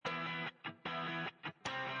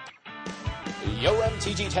Yo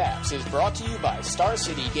MTG Taps is brought to you by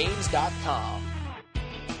StarCityGames.com.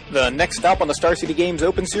 The next stop on the Star City Games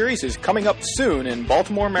Open Series is coming up soon in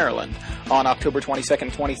Baltimore, Maryland. On October 22nd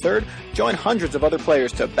and 23rd, join hundreds of other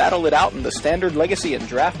players to battle it out in the Standard, Legacy, and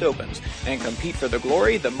Draft Opens, and compete for the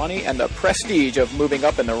glory, the money, and the prestige of moving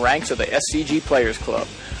up in the ranks of the SCG Players Club.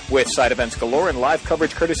 With side events galore and live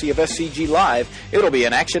coverage courtesy of SCG Live, it'll be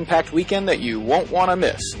an action-packed weekend that you won't want to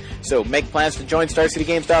miss. So make plans to join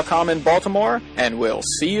StarCityGames.com in Baltimore, and we'll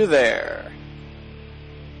see you there.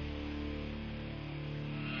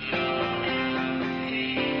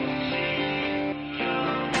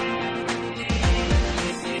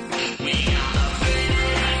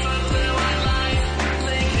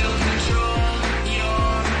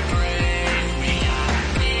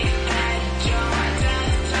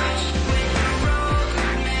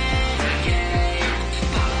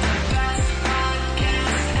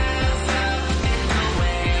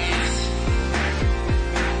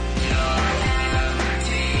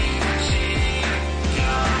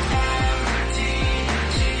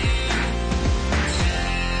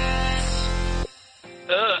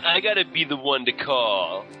 I gotta be the one to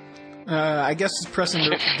call. I guess pressing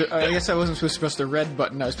I guess I wasn't supposed to press the red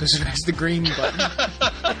button. I was supposed to press the green button.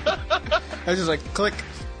 I was just like, click.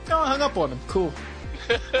 Oh, I hung up on him. Cool.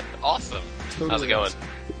 Awesome. Totally. How's it going?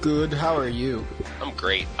 Good. How are you? I'm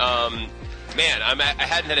great. Man, I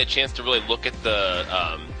hadn't had a chance to really look at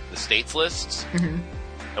the states lists, and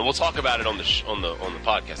we'll talk about it on the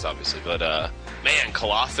podcast, obviously. But man,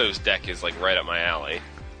 Colosso's deck is like right up my alley.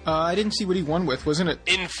 I didn't see what he won with. Wasn't it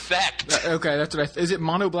Infect? Okay, that's what is it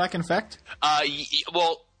mono black Infect?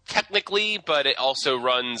 Well, technically, but it also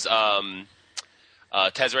runs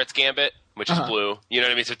Tezzeret's Gambit, which is blue. You know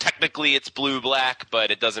what I mean? So technically it's blue-black, but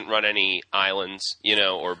it doesn't run any islands,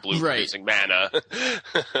 or blue-producing mana.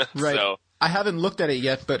 Right. So, I haven't looked at it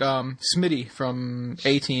yet, but Smitty from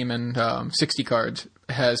A-Team and 60 Cards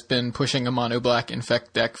has been pushing a mono-black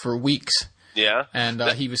Infect deck for weeks. yeah. And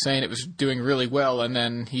he was saying it was doing really well, and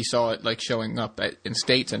then he saw it like showing up in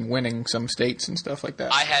states and winning some states and stuff like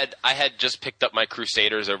that. I had just picked up my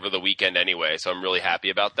Crusaders over the weekend anyway, so I'm really happy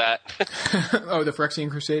about that. Oh, the Phyrexian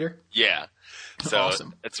Crusader? Yeah. So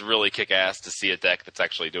Awesome. It's really kick-ass to see a deck that's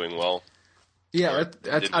actually doing well. Yeah,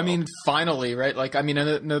 I mean, finally, right? Like, I mean,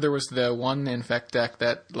 I know there was the one Infect deck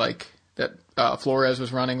that Flores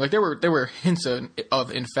was running. Like, there were hints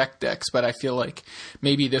of Infect decks, but I feel like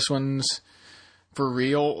maybe this one's for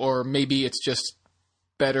real, or maybe it's just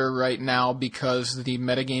better right now because the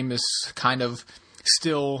metagame is kind of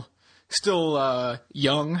still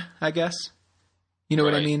young, I guess. You know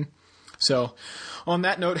what I mean? So, on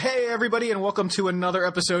that note, hey everybody, and welcome to another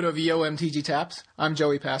episode of Yo MTG Taps. I'm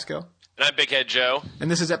Joey Pasco. And I'm Big Head Joe.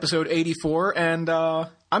 And this is episode 84, and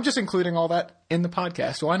I'm just including all that in the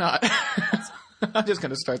podcast. Why not? I'm just going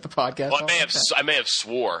to start the podcast. Well, I may have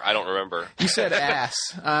swore. I don't remember. You said ass.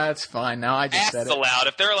 That's fine. Now I just said it. Ass allowed.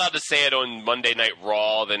 If they're allowed to say it on Monday Night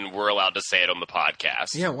Raw, then we're allowed to say it on the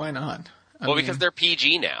podcast. Yeah, why not? Because they're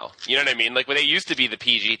PG now. You know what I mean? Like when they used to be the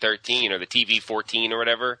PG-13 or the TV-14 or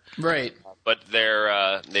whatever. Right. But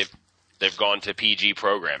they've gone to PG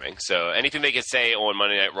programming. So anything they can say on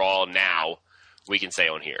Monday Night Raw now, we can say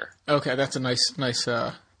on here. Okay, that's a nice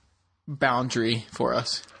boundary for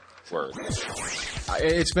us. Word.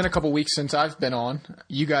 It's been a couple weeks since I've been on.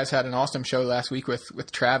 You guys had an awesome show last week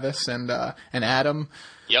with Travis and Adam.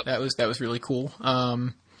 Yep. That was really cool.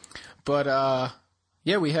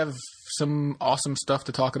 Yeah, we have some awesome stuff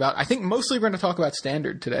to talk about. I think mostly we're going to talk about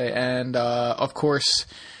Standard today, and of course,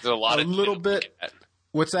 there's a little bit.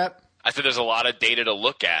 What's that? I said there's a lot of data to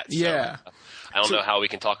look at. So yeah. I don't know how we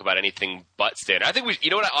can talk about anything but Standard. I think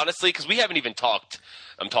you know what, honestly, because we haven't even talked.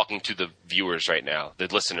 I'm talking to the viewers right now, the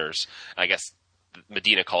listeners. I guess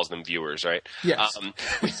Medina calls them viewers, right? Yes.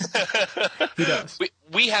 He does.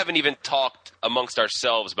 We haven't even talked amongst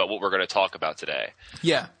ourselves about what we're going to talk about today.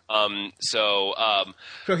 Yeah. So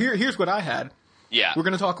here's what I had. Yeah. We're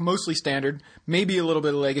going to talk mostly Standard, maybe a little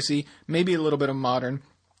bit of Legacy, maybe a little bit of Modern.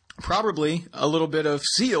 Probably a little bit of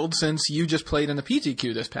Sealed since you just played in the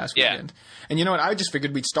PTQ this past weekend. And you know what? I just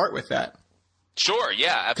figured we'd start with that. Sure, yeah,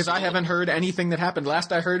 absolutely. Because I haven't heard anything that happened.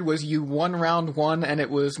 Last I heard was you won round one and it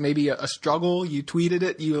was maybe a struggle. You tweeted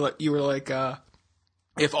it. You were like,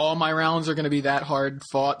 if all my rounds are going to be that hard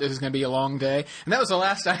fought, this is going to be a long day. And that was the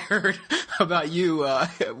last I heard about you.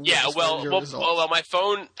 Yeah, well, my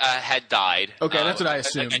phone had died. Okay, that's what I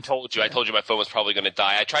assumed. I told you my phone was probably going to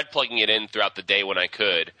die. I tried plugging it in throughout the day when I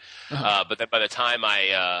could, but then by the time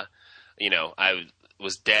I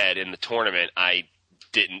was dead in the tournament, I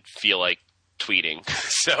didn't feel like tweeting.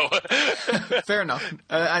 So fair enough.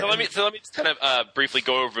 So let me just kind of briefly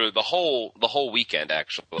go over the whole weekend.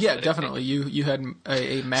 Actually, yeah, definitely. You had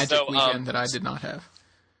a magic weekend that I did not have.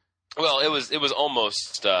 Well, it was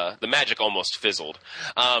almost the magic almost fizzled.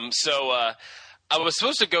 I was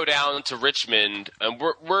supposed to go down to Richmond, and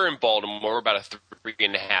we're in Baltimore. We're about a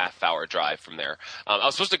 3.5-hour drive from there. I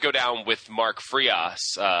was supposed to go down with Mark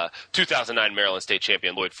Frias, 2009 Maryland State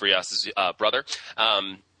champion Lloyd Frias' brother,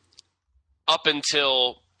 up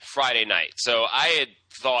until Friday night. So I had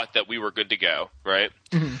thought that we were good to go, right?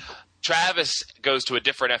 Mm-hmm. Travis goes to a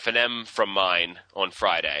different F&M from mine on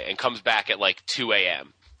Friday and comes back at like 2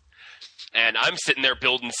 a.m. And I'm sitting there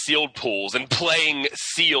building sealed pools and playing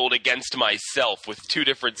sealed against myself with 2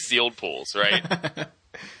 different sealed pools, right?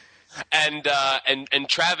 and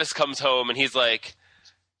Travis comes home and he's like,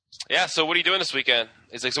 yeah, so what are you doing this weekend?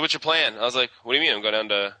 He's like, so what's your plan? I was like, what do you mean? I'm going down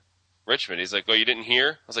to Richmond. He's like, oh, you didn't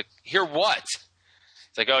hear? I was like, hear what?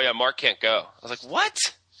 He's like, oh, yeah, Mark can't go. I was like, what?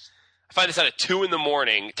 I find this out at 2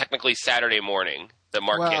 a.m, technically Saturday morning, that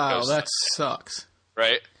Mark can't go. Wow, that sucks.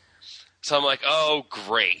 Right? So I'm like, oh,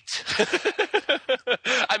 great.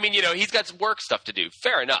 I mean, he's got some work stuff to do.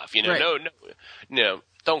 Fair enough. Right. No,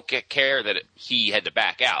 don't care that he had to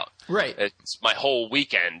back out. Right. My whole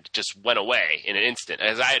weekend just went away in an instant,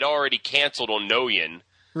 as I had already canceled on Noyan.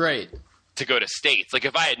 Right. To go to States. Like,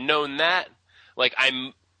 if I had known that, like,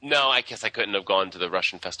 I guess I couldn't have gone to the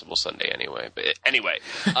Russian Festival Sunday anyway. But anyway,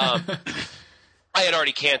 I had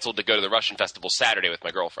already canceled to go to the Russian Festival Saturday with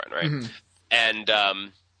my girlfriend, right? Mm-hmm.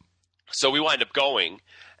 And, so we wind up going,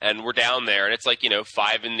 and we're down there, and it's like,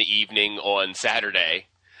 5 p.m. on Saturday.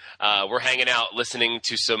 We're hanging out listening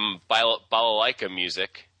to some balalaika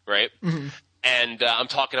music, right? Mm-hmm. And I'm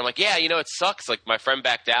like, yeah, it sucks. Like, my friend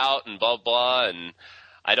backed out and blah, blah, and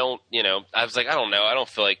I don't, I was like, I don't know. I don't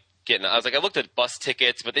feel like getting – I was like, I looked at bus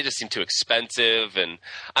tickets, but they just seem too expensive, and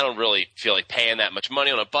I don't really feel like paying that much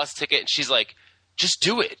money on a bus ticket. And she's like, just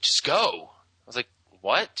do it. Just go. I was like,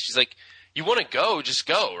 what? She's like, you want to go, just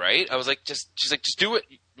go, right? I was like, she's like, just do it.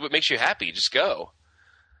 What makes you happy, just go.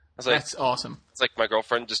 I was like, that's awesome. It's like my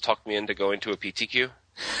girlfriend just talked me into going to a PTQ.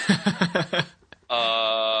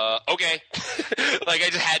 Okay. Like, I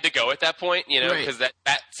just had to go at that point, because right.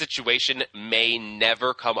 that situation may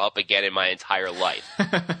never come up again in my entire life.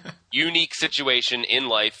 Unique situation in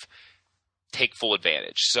life, take full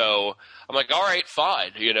advantage. So I'm like, all right,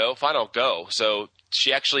 fine, fine, I'll go. So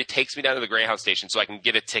she actually takes me down to the Greyhound station so I can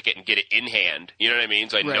get a ticket and get it in hand. You know what I mean?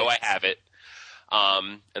 So I know I have it.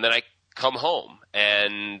 And then I come home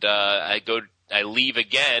and I leave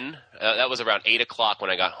again. That was around 8 o'clock when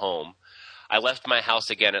I got home. I left my house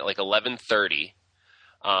again at like 11:30.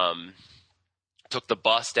 Took the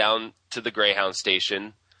bus down to the Greyhound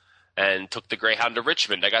station and took the Greyhound to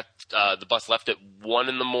Richmond. I got the bus left at 1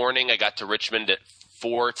 a.m. I got to Richmond at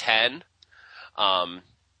 4:10.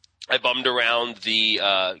 I bummed around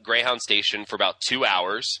the Greyhound station for about 2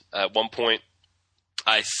 hours. At one point,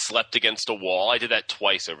 I slept against a wall. I did that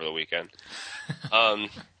twice over the weekend. I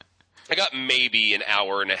got maybe an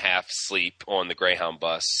hour and a half sleep on the Greyhound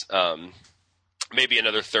bus. Maybe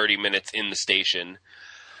another 30 minutes in the station.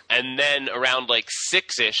 And then around like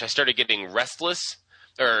 6-ish, I started getting restless.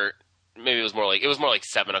 Or maybe it was more like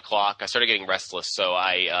 7 o'clock. I started getting restless, so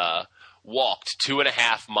I walked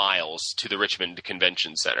 2.5 miles to the Richmond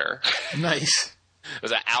Convention Center. Nice. It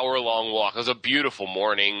was an hour-long walk. It was a beautiful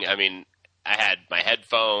morning. I mean, I had my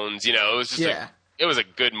headphones. It was just it was a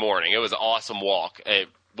good morning. It was an awesome walk. It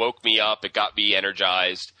woke me up. It got me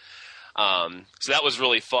energized. So that was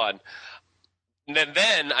really fun. And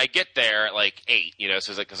then I get there at like 8,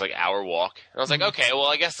 so it was like an hour walk. And I was like, okay, well,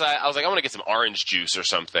 I guess I was like, I want to get some orange juice or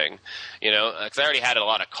something, because I already had a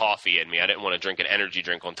lot of coffee in me. I didn't want to drink an energy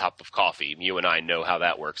drink on top of coffee. You and I know how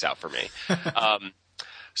that works out for me.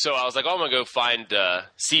 So I was like, oh, I'm going to go find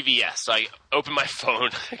CVS. So I open my phone,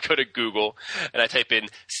 I go to Google, and I type in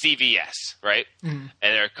CVS, right? Mm-hmm.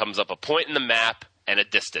 And there comes up a point in the map and a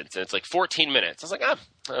distance. And it's like 14 minutes. I was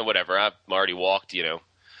like, whatever. I've already walked,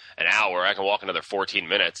 an hour. I can walk another 14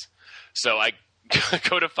 minutes. So I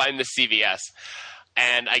go to find the CVS,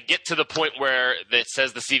 and I get to the point where it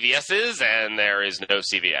says the CVS is, and there is no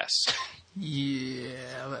CVS.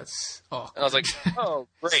 Yeah, that's awkward. And I was like, oh,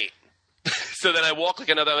 great. So then I walk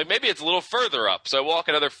maybe it's a little further up. So I walk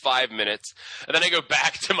another 5 minutes, and then I go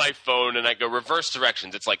back to my phone, and I go reverse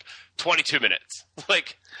directions. It's like 22 minutes.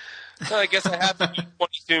 Like, I guess I have to do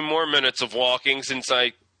 22 more minutes of walking since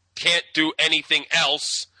I can't do anything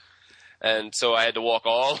else. And so I had to walk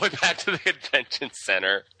all the way back to the convention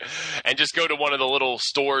center and just go to one of the little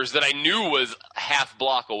stores that I knew was half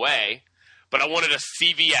block away, but I wanted a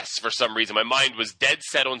CVS for some reason. My mind was dead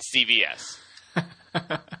set on CVS.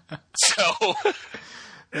 So,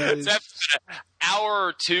 Is... so after an hour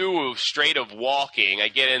or two straight of walking, I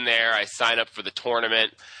get in there, I sign up for the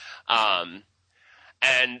tournament, and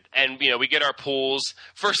we get our pools.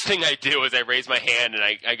 First thing I do is I raise my hand and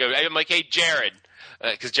I'm like, hey, Jared,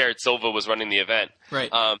 because Jared Silva was running the event.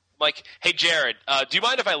 Right. Like, hey, Jared, do you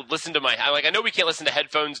mind if I listen to I know we can't listen to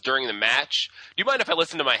headphones during the match. Do you mind if I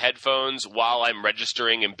listen to my headphones while I'm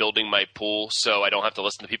registering and building my pool so I don't have to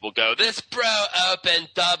listen to people go, this bro open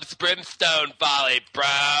dubs brimstone volley,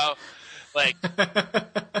 bro? Like, and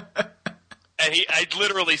I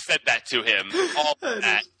literally said that to him, all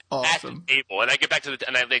that. Awesome. At the table, and I get back to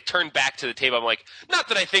I turn back to the table. I'm like, not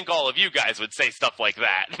that I think all of you guys would say stuff like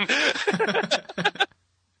that,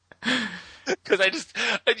 because I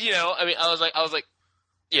was like,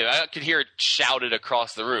 I could hear it shouted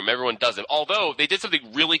across the room. Everyone does it. Although they did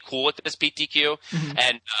something really cool at this PTQ,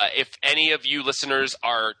 and if any of you listeners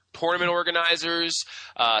are tournament organizers,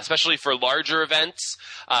 especially for larger events,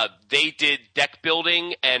 they did deck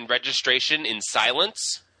building and registration in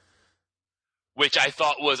silence, which I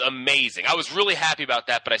thought was amazing. I was really happy about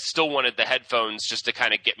that, but I still wanted the headphones just to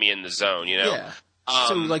kind of get me in the zone, Yeah.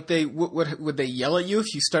 So, like, would they yell at you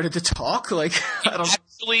if you started to talk? Like, I don't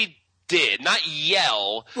actually did not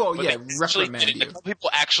yell. Well, yeah, reprimand you. A couple people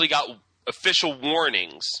actually got official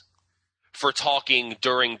warnings for talking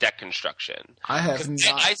during deck construction. I have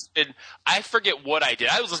not. I forget what I did.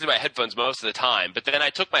 I was listening to my headphones most of the time, but then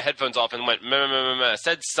I took my headphones off and went,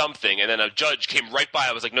 said something, and then a judge came right by.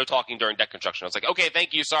 I was like, no talking during deck construction. I was like, okay,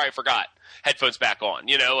 thank you. Sorry, I forgot. Headphones back on,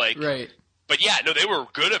 Right. But yeah, no, they were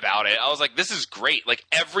good about it. I was like, this is great. Like,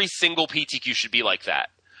 every single PTQ should be like that.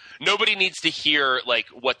 Nobody needs to hear, like,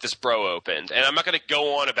 what this bro opened. And I'm not going to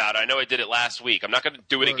go on about it. I know I did it last week. I'm not going to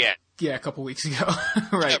do it again. Yeah, a couple weeks ago.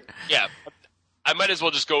 Right. Yeah. I might as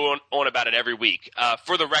well just go on about it every week.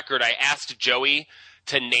 For the record, I asked Joey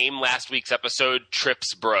to name last week's episode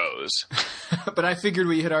Trips Bros. But I figured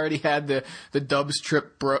we had already had the Dubs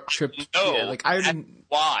trip. No, yeah, I didn't.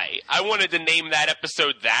 Why? I wanted to name that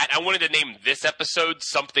episode that. I wanted to name this episode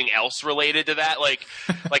something else related to that. Like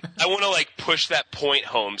I want to push that point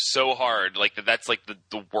home so hard. That's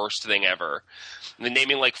the worst thing ever. And then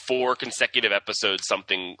naming 4 consecutive episodes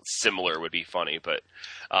something similar would be funny, but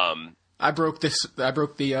I broke the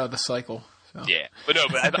cycle. So. Yeah, but no,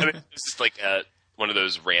 but I mean, it's just one of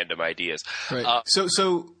those random ideas. Right. So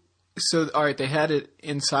all right, they had it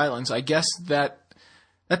in silence. I guess that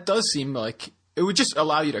does seem like it would just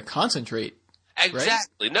allow you to concentrate.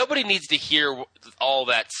 Exactly. Right? Nobody needs to hear all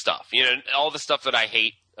that stuff. All the stuff that I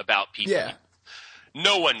hate about people. Yeah.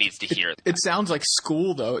 No one needs to hear that. It sounds like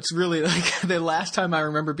school, though. It's really the last time I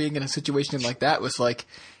remember being in a situation like that was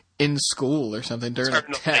in school or something during a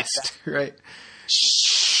test, right?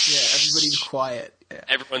 Shh. Yeah, everybody's quiet. Yeah.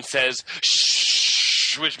 Everyone says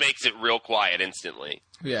shh, which makes it real quiet instantly.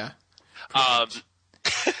 Yeah.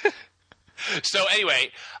 So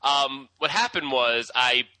anyway, what happened was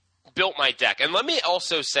I built my deck. And let me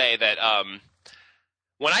also say that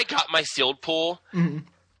when I got my sealed pool,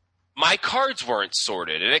 my cards weren't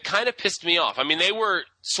sorted, and it kind of pissed me off. I mean, they were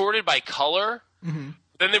sorted by color,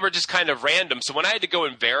 then they were just kind of random. So when I had to go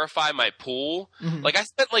and verify my pool, I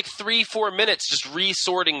spent 3-4 minutes just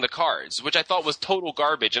resorting the cards, which I thought was total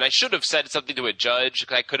garbage. And I should have said something to a judge,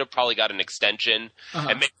 because I could have probably got an extension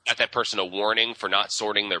and maybe got that person a warning for not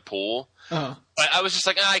sorting their pool. But I was just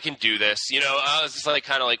I can do this. I was just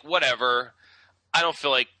whatever. I don't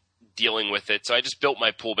feel like dealing with it. So I just built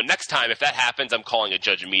my pool. But next time, if that happens, I'm calling a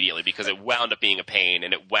judge immediately, because it wound up being a pain,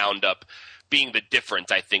 and it wound up being the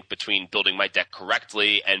difference, I think, between building my deck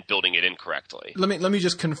correctly and building it incorrectly. Let me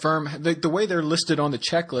just confirm. The way they're listed on the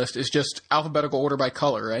checklist is just alphabetical order by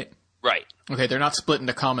color, right? Right. Okay, they're not split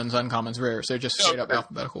into commons, uncommons, rares. They're just straight up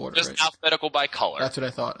alphabetical order, just alphabetical by color. That's what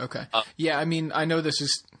I thought. Okay. Yeah, I mean, I know this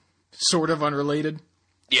is sort of unrelated.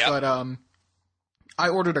 Yeah. But I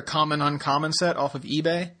ordered a common uncommon set off of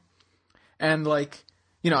eBay, and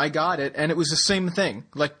I got it, and it was the same thing.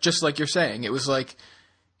 Just like you're saying, it was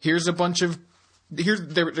here's a bunch of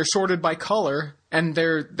they're sorted by color, and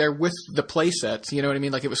they're with the play sets. You know what I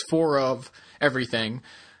mean? It was 4 of everything,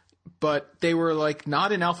 but they were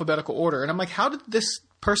not in alphabetical order. And I'm like, how did this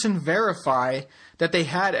person verify that they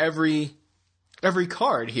had every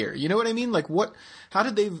card here? You know what I mean? What? How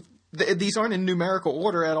did they? These aren't in numerical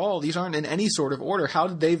order at all. These aren't in any sort of order. How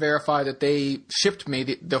did they verify that they shipped me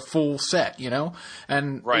the full set,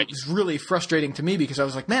 And right. It was really frustrating to me, because I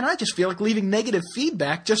was like, man, I just feel like leaving negative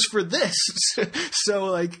feedback just for this.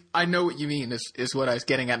 So, I know what you mean is what I was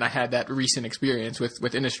getting at, and I had that recent experience with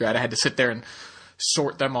Innistrad. I had to sit there and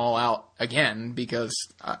sort them all out again, because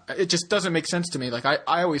it just doesn't make sense to me. I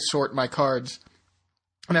always sort my cards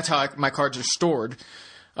And that's how my cards are stored.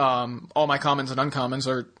 All my commons and uncommons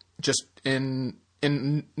are just in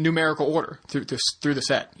numerical order through the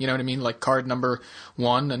set. You know what I mean? Like card number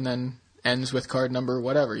 1 and then ends with card number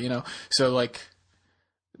whatever, you know? So like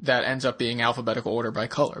that ends up being alphabetical order by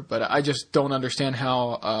color. But I just don't understand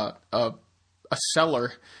how a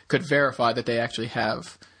seller could verify that they actually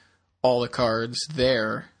have all the cards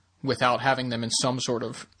there without having them in some sort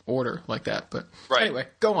of order like that. But anyway,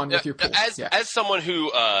 go on with your pool. As someone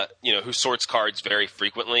who who sorts cards very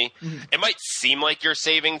frequently, it might seem like you're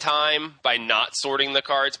saving time by not sorting the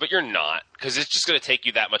cards, but you're not, because it's just going to take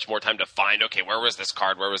you that much more time to find, okay, where was this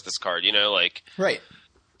card, you know, like, right.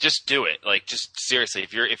 Just do it. Like, just seriously,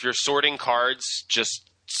 if you're sorting cards, just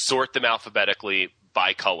sort them alphabetically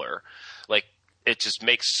by color. Like, it just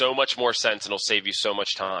makes so much more sense, and it'll save you so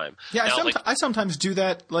much time. Yeah, now, I sometimes do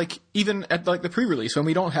that, like, even at, like, the pre-release, when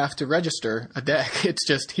we don't have to register a deck. It's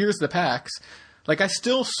just, here's the packs. Like, I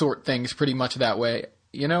still sort things pretty much that way,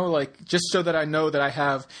 you know? Like, just so that I know that I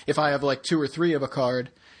have, if I have, like, 2 or 3 of a card,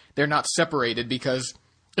 they're not separated, because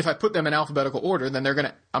if I put them in alphabetical order, then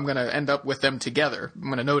I'm gonna end up with them together. I'm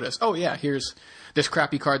gonna notice, oh yeah, here's this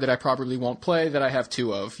crappy card that I probably won't play that I have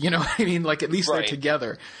 2 of. You know what I mean? Like, at least they're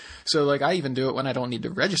together. So, like, I even do it when I don't need to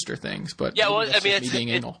register things. But yeah, well, I mean, me being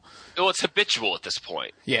anal. It's habitual at this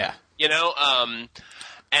point. Yeah, you know,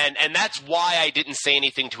 and that's why I didn't say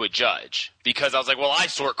anything to a judge, because I was like, well, I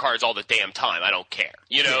sort cards all the damn time. I don't care,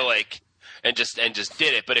 you know, like, and just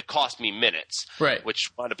did it. But it cost me minutes, right?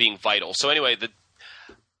 Which wound up being vital. So anyway,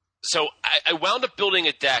 So I wound up building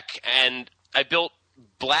a deck, and I built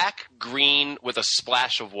black, green with a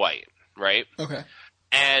splash of white, right? Okay.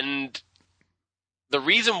 And the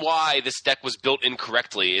reason why this deck was built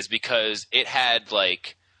incorrectly is because it had,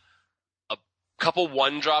 like, a couple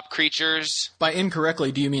 1-drop creatures. By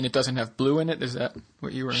incorrectly, do you mean it doesn't have blue in it? Is that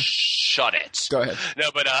what you were... Shut it. Go ahead.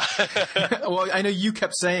 No, but... Well, I know you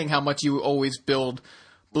kept saying how much you always build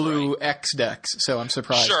blue X decks, so I'm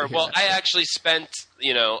surprised. Sure. Well, that. I actually spent,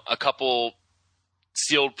 a couple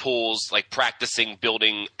sealed pools, like, practicing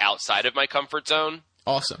building outside of my comfort zone.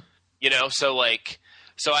 Awesome.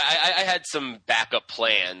 So I had some backup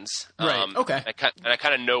plans. Right. Okay. I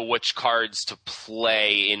kind of know which cards to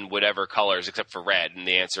play in whatever colors, except for red. And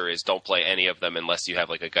the answer is don't play any of them unless you have,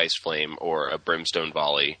 like, a Geist Flame or a Brimstone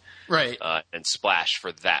Volley. Right. And splash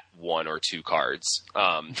for that 1 or 2 cards.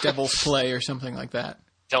 Devil's Play or something like that.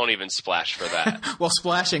 Don't even splash for that. Well,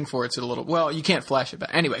 splashing for it's a little... Well, you can't flash it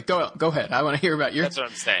back. Anyway, go ahead. I want to hear about your... That's what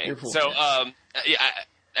I'm saying. So, and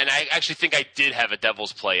I actually think I did have a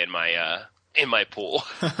Devil's Play in my pool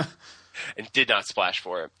and did not splash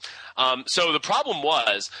for it. So the problem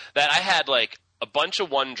was that I had, like, a bunch of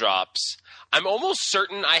 1-drops. I'm almost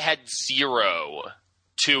certain I had 0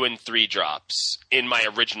 2 and 3 drops in my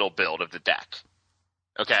original build of the deck.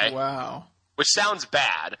 Okay? Wow. Which sounds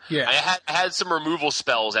bad. Yeah. I had some removal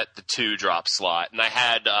spells at the 2-drop slot, and I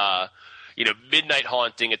had Midnight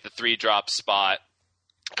Haunting at the 3-drop spot.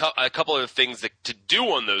 A couple of things to do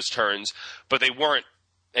on those turns, but they weren't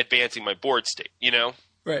advancing my board state, you know?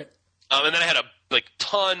 Right. And then I had a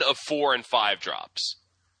ton of 4 and 5 drops.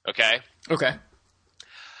 Okay? Okay.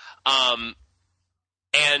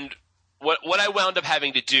 And what I wound up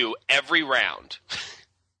having to do every round,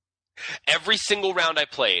 every single round I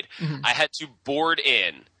played, I had to board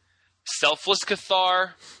in Selfless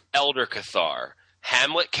Cathar, Elder Cathar,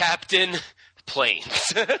 Hamlet Captain,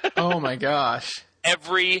 Plains. Oh my gosh.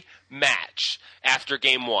 Every match after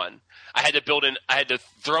game 1. I had to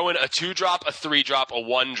throw in a 2-drop, a 3-drop, a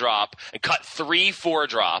 1-drop, and cut 3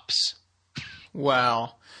 4-drops.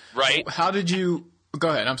 Wow. Right? How did you... Go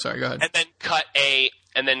ahead. I'm sorry. Go ahead.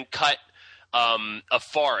 And then cut a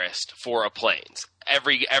forest for a plains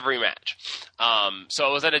every match. So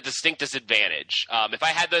I was at a distinct disadvantage. If I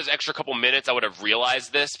had those extra couple minutes, I would have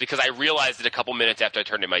realized this, because I realized it a couple minutes after I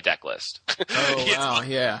turned in my deck list. Oh, wow.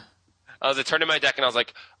 Yeah. I turned in my deck and I was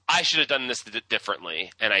like, I should have done this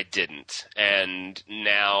differently, and I didn't. And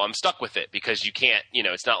now I'm stuck with it, because you can't,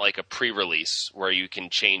 it's not like a pre-release where you can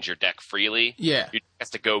change your deck freely. Yeah. You have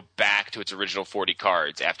to go back to its original 40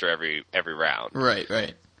 cards after every round. Right.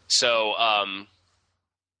 So,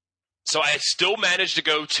 so I still managed to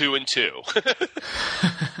go 2 and 2,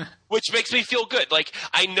 which makes me feel good. Like,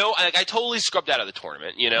 I know, I totally scrubbed out of the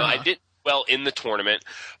tournament. I did well in the tournament,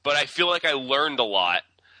 but I feel like I learned a lot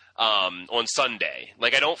on Sunday.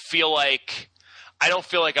 Like, I don't feel like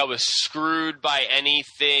I was screwed by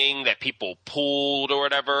anything that people pulled or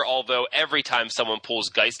whatever, although every time someone pulls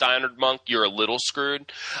Geist Ironed Monk, you're a little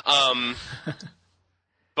screwed.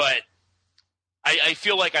 But I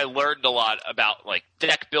feel like I learned a lot about like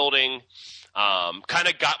deck building. Kind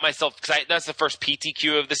of got myself because that's the first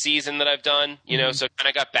PTQ of the season that I've done. You know, so kind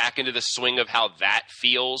of got back into the swing of how that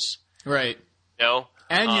feels. Right. You know,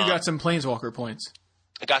 and you got some Planeswalker points.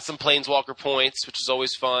 I got some Planeswalker points, which is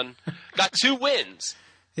always fun. Got 2 wins.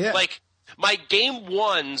 Yeah. Like my game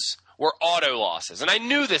 1s were auto losses, and I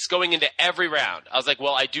knew this going into every round. I was like,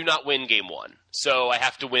 well, I do not win game 1, so I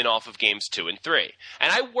have to win off of games 2 and 3.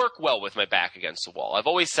 And I work well with my back against the wall. I've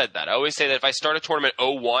always said that. I always say that if I start a tournament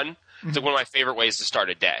 0-1, it's like one of my favorite ways to start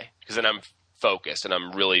a day because then I'm focused and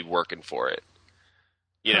I'm really working for it.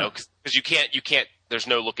 You know, because you can't. There's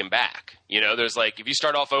no looking back. You know, there's like if you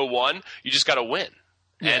start off 0-1, you just got to win,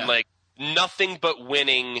 and like nothing but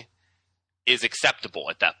winning is acceptable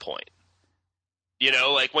at that point. You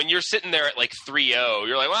know, like when you're sitting there at like 3-0,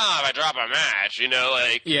 you're like, well, if I drop a match, you know,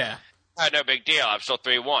 like no big deal. I'm still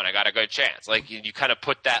 3-1. I got a good chance. Like you kind of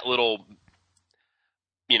put that little,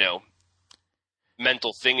 you know,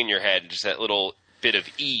 mental thing in your head, just that little bit of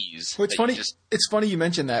ease. Well, it's funny. It's funny you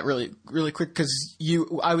mentioned that really quick because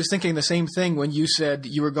I was thinking the same thing when you said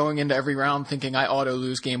you were going into every round thinking I auto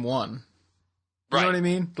lose game 1. You know what I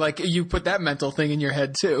mean? Like you put that mental thing in your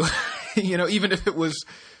head too. You know, even if it was.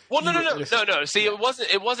 Well, no. See, it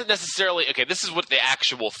wasn't necessarily okay. This is what the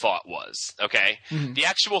actual thought was. Okay, the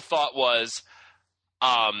actual thought was,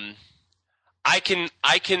 I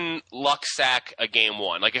can luck sack a game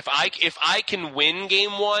 1. Like if I can win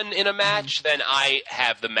game 1 in a match, then I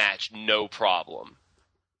have the match no problem.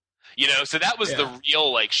 You know, so that was the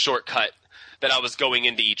real like shortcut that I was going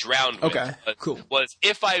into each round with. Okay, cool. Was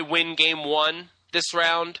if I win game 1 this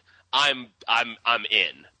round, I'm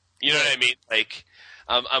in. You know what I mean? Like,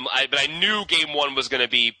 but I knew game 1 was going to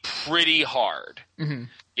be pretty hard.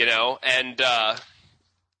 You know, and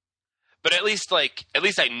but at least I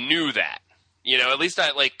knew that. You know, at least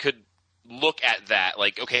I like could look at that.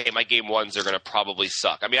 Like, okay, my game 1s are going to probably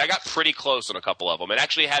suck. I mean, I got pretty close on a couple of them, and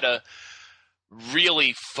actually had a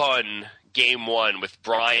really fun game 1 with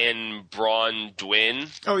Brian Braun Dwin.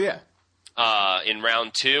 Oh yeah. In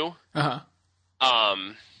round 2.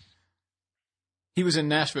 He was in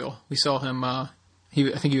Nashville. We saw him. I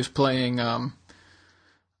think he was playing.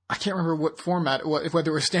 I can't remember what format,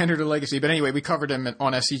 whether it was standard or legacy, but anyway, we covered him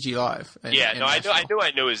on SCG Live.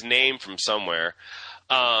 I know his name from somewhere.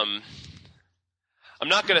 I'm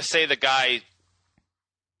not going to say the guy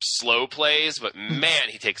slow plays, but man,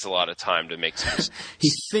 he takes a lot of time to make some.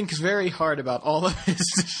 He thinks very hard about all of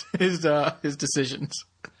his decisions.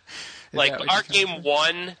 Like our game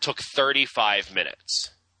 1 took 35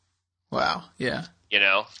 minutes. Wow. Yeah. You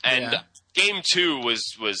know, and game 2 was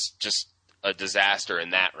just a disaster in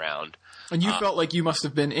that round. And you felt like you must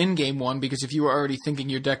have been in game 1 because if you were already thinking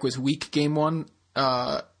your deck was weak game 1,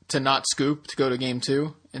 to not scoop to go to game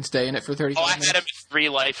 2 and stay in it for 35 minutes. I had him at 3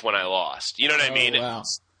 life when I lost. You know what I mean? Wow.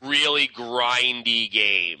 It's really grindy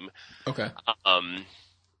game. Okay. And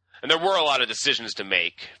there were a lot of decisions to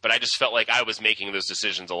make, but I just felt like I was making those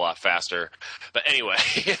decisions a lot faster. But anyway,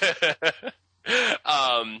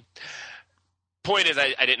 point is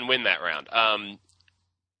I didn't win that round.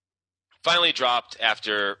 Finally dropped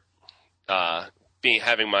after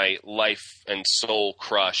having my life and soul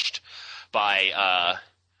crushed by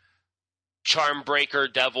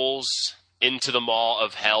Charmbreaker Devils into the Maw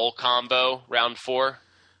of Hell combo, round 4.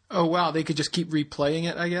 Oh, wow. They could just keep replaying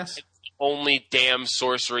it, I guess? It's the only damn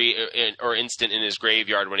sorcery or instant in his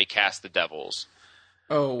graveyard when he cast the Devils.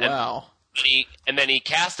 Oh, wow. And then he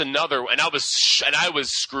cast another, and I was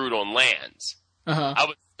screwed on lands. I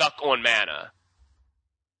was stuck on mana.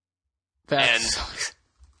 That sucks.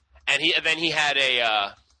 And then he had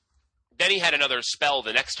another spell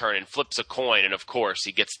the next turn and flips a coin, and of course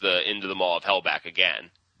he gets into the Maw of Hell back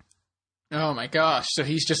again. Oh my gosh! So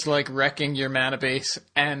he's just like wrecking your mana base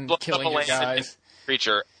and killing your guys.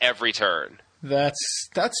 Creature every turn. That's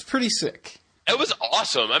pretty sick. It was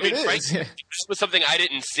awesome. I mean, frankly, this was something I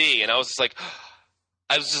didn't see, and I was just like,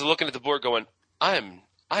 I was just looking at the board, going, I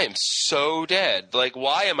am so dead. Like,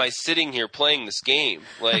 why am I sitting here playing this game?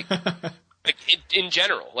 Like, in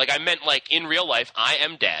general. Like, I meant, like, in real life, I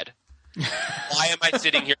am dead. Why am I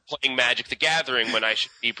sitting here playing Magic the Gathering when I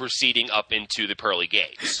should be proceeding up into the pearly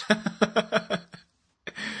gates?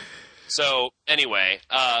 So, anyway,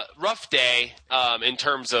 rough day in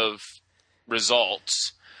terms of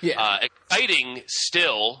results. Yeah. Exciting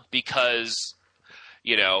still because,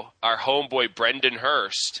 you know, our homeboy Brendan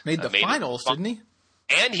Hurst made the finals, didn't he?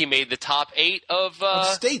 And he made the top 8 of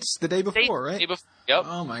States the day before, right? Yep.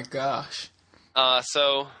 Oh my gosh.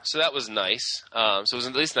 So that was nice. So it was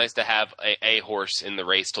at least nice to have a horse in the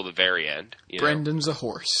race till the very end. Brendan's a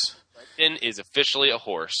horse. Brendan is officially a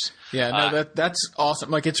horse. Yeah, no, that's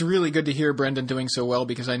awesome. Like, it's really good to hear Brendan doing so well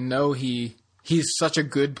because I know he's such a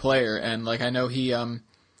good player, and like I know he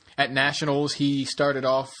at Nationals he started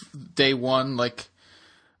off day one like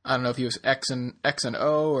I don't know if he was X and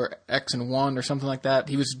O or X and 1 or something like that.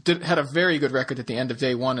 He had a very good record at the end of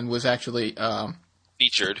day one and was actually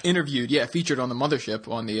featured on the mothership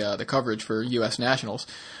on the coverage for U.S. Nationals.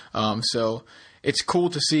 So it's cool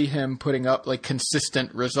to see him putting up like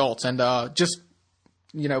consistent results, and just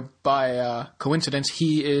by coincidence,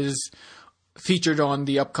 he is featured on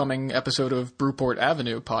the upcoming episode of Brewport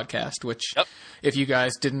Avenue podcast, which if you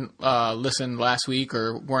guys didn't listen last week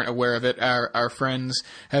or weren't aware of it, our friends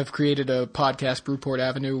have created a podcast, Brewport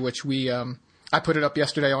Avenue, which I put it up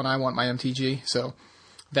yesterday on I Want My MTG, so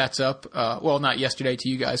that's up. Well, not yesterday to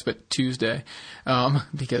you guys, but Tuesday,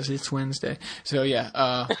 because it's Wednesday. So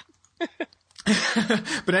yeah.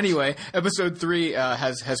 But anyway, episode 3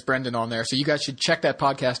 has Brendan on there, so you guys should check that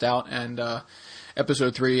podcast out. And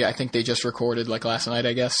episode 3, I think they just recorded like last night,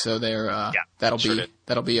 I guess. So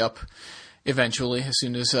that'll be up eventually as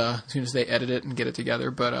soon as they edit it and get it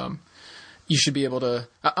together. But you should be able to.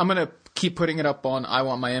 I'm gonna keep putting it up on I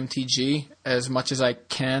Want My MTG as much as I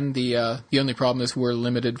can. The only problem is we're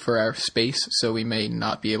limited for our space, so we may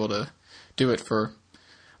not be able to do it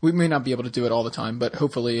all the time. But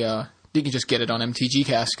hopefully, you can just get it on MTG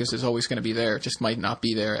Cast because it's always going to be there. It just might not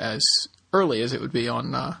be there as early as it would be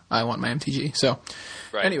on I Want My MTG. So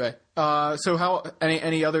Anyway, so how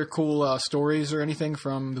any other cool stories or anything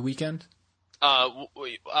from the weekend?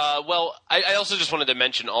 Well, I also just wanted to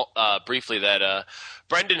mention briefly that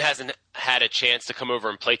Brendan hasn't had a chance to come over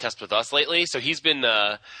and play test with us lately, so he's been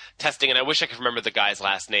testing, and I wish I could remember the guy's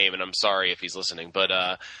last name, and I'm sorry if he's listening,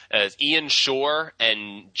 but Ian Shore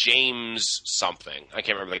and James something. I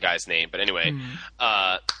can't remember the guy's name, but anyway,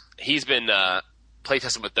 he's been play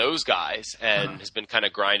testing with those guys and has been kind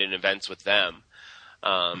of grinding events with them.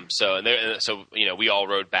 So we all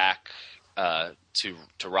rode back to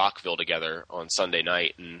Rockville together on Sunday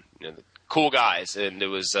night, and cool guys, and it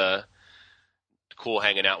was cool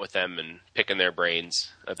hanging out with them and picking their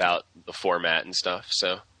brains about the format and stuff.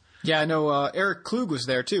 So yeah, I know Eric Klug was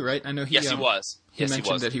there too, right? I know he was. He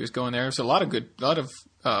mentioned that he was going there. There's a lot of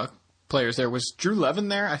players there. Was Drew Levin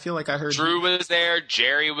there? I feel like I heard Drew was there.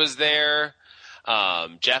 Jerry was there.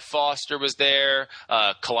 Jeff Foster was there.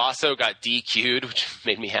 Colosso got DQ'd, which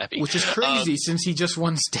made me happy. Which is crazy since he just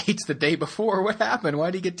won states the day before. What happened?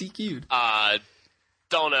 Why did he get DQ'd?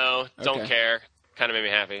 Don't know. Don't care. Kind of made me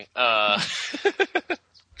happy. I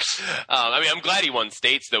mean, I'm glad he won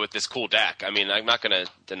states though with this cool deck. I mean, I'm not going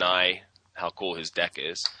to deny how cool his deck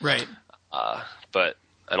is. Right. But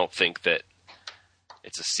I don't think that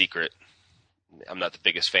it's a secret. I'm not the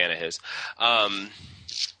biggest fan of his. But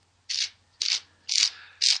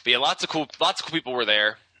yeah, lots of cool people were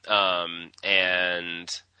there, and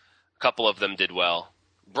a couple of them did well.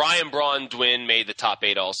 Brian Braun Dwin made the top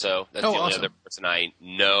 8 also. That's the only other person I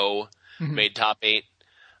know made top 8,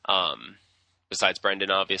 besides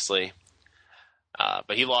Brendan, obviously.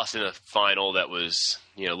 But he lost in a final that was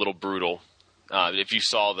a little brutal. If you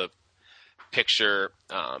saw the picture,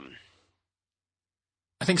 I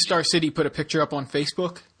think Star City put a picture up on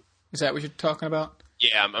Facebook. Is that what you're talking about?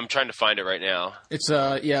 Yeah, I'm trying to find it right now. It's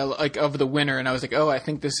like of the winner, and I was like, oh, I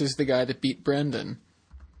think this is the guy that beat Brendan.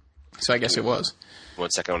 So I guess it was. 1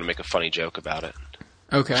 second, I want to make a funny joke about it.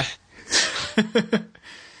 Okay.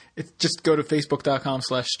 It's just go to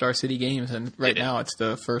facebook.com/StarCityGames, and right now it's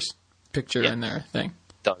the first picture in their thing.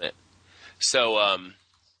 Done it. So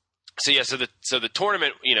the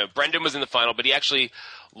tournament, Brendan was in the final, but he actually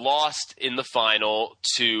lost in the final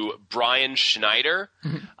to Brian Schneider,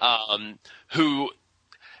 who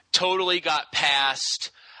totally got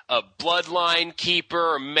past a Bloodline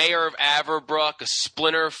Keeper, a Mayor of Averbrook, a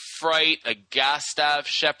Splinter Fright, a Gustav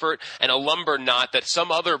Shepherd, and a Lumber Knot that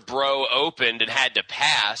some other bro opened and had to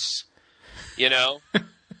pass.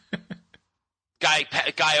 Guy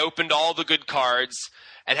opened all the good cards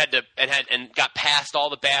and got past all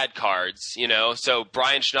the bad cards, So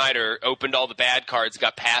Brian Schneider opened all the bad cards,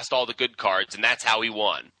 got past all the good cards, and that's how he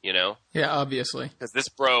won, Yeah, obviously. Because this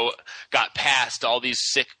bro got past all these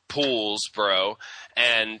sick pools, bro,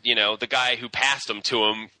 and the guy who passed them to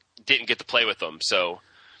him didn't get to play with them, so.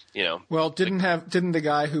 Well, didn't the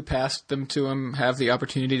guy who passed them to him have the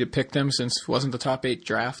opportunity to pick them since it wasn't the top 8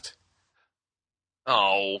 draft?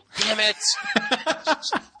 Oh, damn it.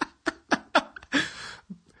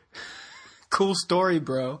 Cool story,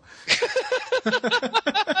 bro.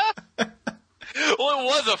 Well, it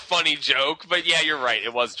was a funny joke, but yeah, you're right.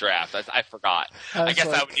 It was draft. I forgot. I guess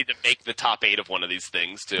I would need to make the top 8 of one of these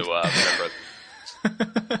things to remember.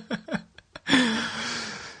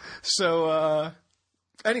 So,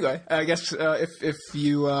 anyway, I guess if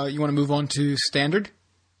you want to move on to Standard.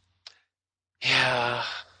 Yeah.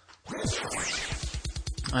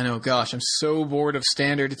 I know, gosh, I'm so bored of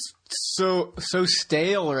Standard. It's so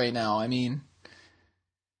stale right now. I mean,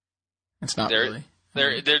 it's not really.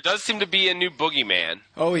 There does seem to be a new boogeyman.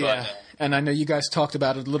 Oh, yeah. And I know you guys talked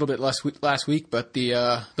about it a little bit last week, but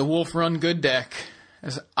the Wolf Run Good deck,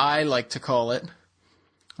 as I like to call it,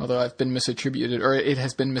 although I've been misattributed, or it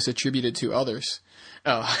has been misattributed to others.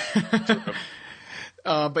 Oh.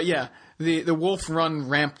 But yeah, the Wolf Run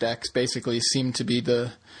ramp decks basically seem to be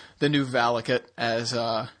the new Valakut as,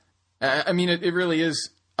 I mean, it really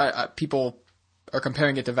is, people are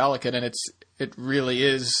comparing it to Valakut, and it really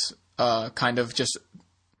is, kind of just,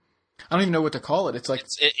 I don't even know what to call it. It's like,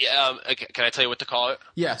 can I tell you what to call it?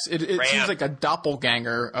 Yes, it seems like a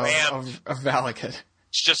doppelganger of Valakut.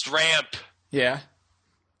 It's just ramp. Yeah.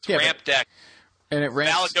 Ramp deck. And it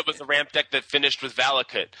ramps. Valakut was a ramp deck that finished with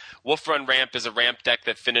Valakut. Wolf Run Ramp is a ramp deck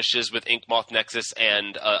that finishes with Inkmoth Nexus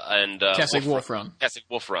and Kessig Wolf Run. Kessig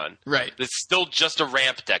Wolf Run. Right. It's still just a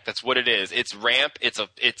ramp deck. That's what it is. It's ramp. It's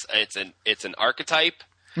an archetype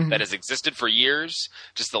that has existed for years.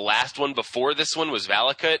 Just the last one before this one was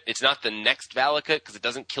Valakut. It's not the next Valakut because it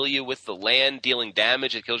doesn't kill you with the land dealing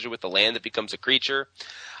damage. It kills you with the land that becomes a creature.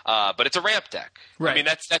 But it's a ramp deck. Right. I mean,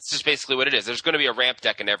 that's just basically what it is. There's going to be a ramp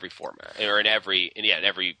deck in every format, or in every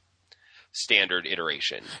standard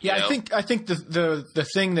iteration. Yeah, you know? I think the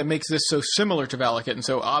thing that makes this so similar to Valakut, and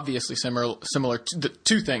so obviously similar to the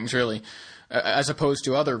two things really, as opposed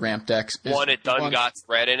to other ramp decks. Is one, it done got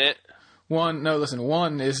thread in it. One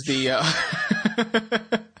is the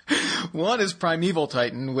one is Primeval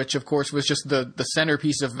Titan, which of course was just the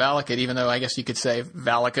centerpiece of Valakut, even though I guess you could say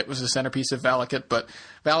Valakut was the centerpiece of Valakut, but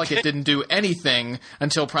Valakut didn't do anything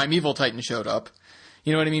until Primeval Titan showed up.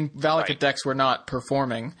 You know what I mean? Valakut decks were not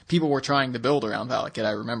performing. People were trying to build around Valakut,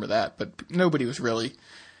 I remember that, but nobody was really...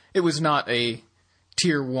 It was not a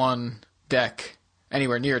Tier 1 deck,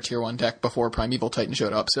 anywhere near a Tier 1 deck before Primeval Titan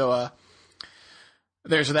showed up, so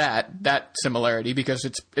there's that similarity, because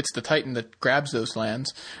it's the Titan that grabs those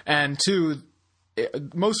lands. And two,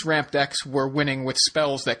 most ramp decks were winning with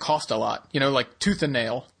spells that cost a lot. You know, like Tooth and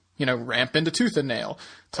Nail. You know, ramp into Tooth and Nail.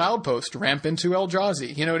 Cloud Post, ramp into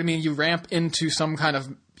Eldrazi. You know what I mean? You ramp into some kind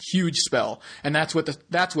of huge spell, and that's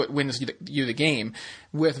what wins you the game.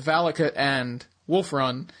 With Valakut and Wolf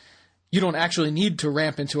Run, you don't actually need to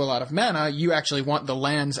ramp into a lot of mana. You actually want the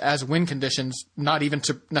lands as win conditions, not even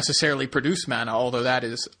to necessarily produce mana, although that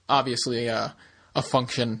is obviously a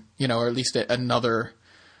function, you know, or at least another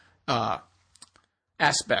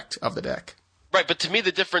aspect of the deck. Right, but to me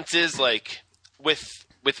the difference is, like, with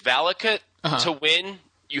Valakut, to win,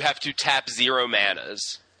 you have to tap 0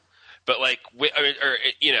 manas. But, like,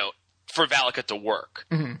 you know, for Valakut to work.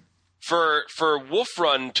 Mm-hmm. For Wolf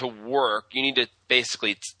Run to work, you need to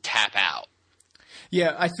basically tap out.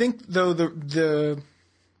 Yeah, I think though the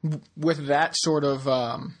with that sort of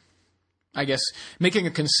I guess making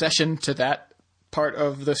a concession to that part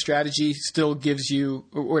of the strategy still gives you,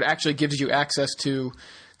 or it actually gives you access to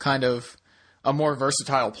kind of a more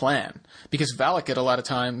versatile plan. Because Valakut, a lot of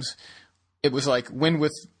times, it was like win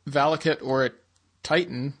with Valakut or a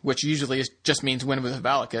Titan, which usually just means win with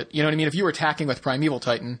Valakut. You know what I mean? If you were attacking with Primeval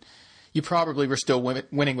Titan, you probably were still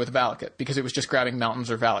winning with Valakut because it was just grabbing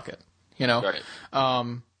mountains or Valakut, you know? Right.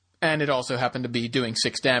 And it also happened to be doing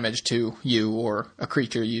 6 damage to you or a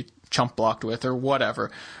creature you chump blocked with or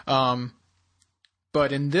whatever.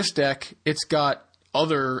 But in this deck, it's got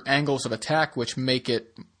other angles of attack which make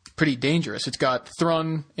it pretty dangerous. It's got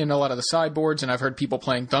Thrun in a lot of the sideboards, and I've heard people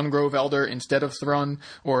playing Dungrove Elder instead of Thrun,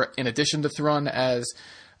 or in addition to Thrun, as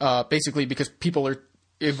basically because people are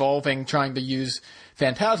evolving, trying to use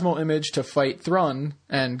Phantasmal Image to fight Thrun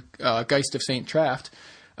and Geist of Saint Traft.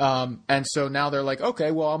 And so now they're like,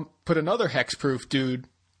 okay, well, I'll put another hexproof dude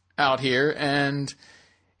out here, and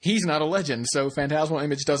he's not a legend, so Phantasmal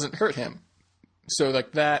Image doesn't hurt him. So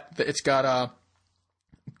like that, it's got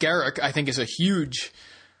Garruk, I think, is a huge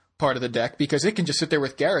part of the deck, because it can just sit there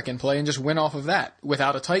with Garruk and play and just win off of that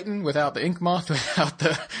without a Titan, without the Inkmoth, without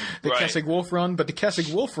the right. Kessig Wolf Run. But the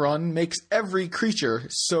Kessig Wolf Run makes every creature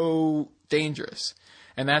so dangerous.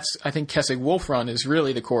 And that's, I think Kessig Wolf Run is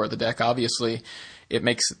really the core of the deck. Obviously,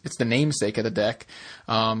 it's the namesake of the deck.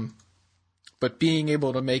 But being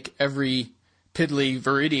able to make every piddly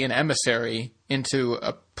Viridian Emissary into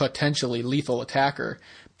a potentially lethal attacker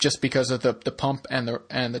just because of the pump and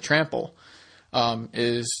the trample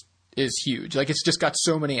is huge. Like, it's just got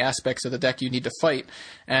so many aspects of the deck you need to fight,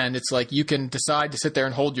 and it's like you can decide to sit there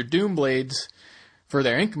and hold your Doomblades for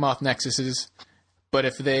their Inkmoth Nexuses, But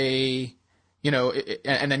if they,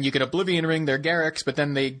 and then you get Oblivion Ring, their Garrux, but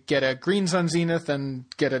then they get a Green Sun Zenith and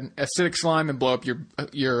get an Acidic Slime and blow up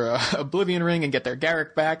your Oblivion Ring and get their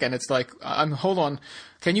Garruk back, and it's like, hold on,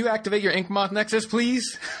 can you activate your Inkmoth Nexus,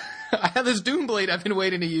 please? I have this Doomblade I've been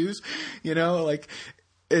waiting to use,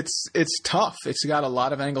 It's tough. It's got a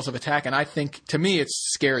lot of angles of attack, and I think, to me,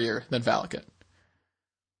 it's scarier than Valakut.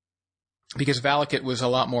 Because Valakut was a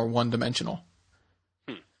lot more one-dimensional.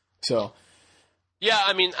 So... Yeah,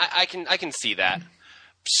 I mean, I can see that.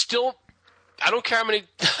 Still, I don't care how many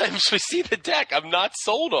times we see the deck. I'm not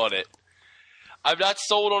sold on it. I'm not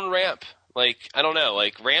sold on Ramp. Like, I don't know.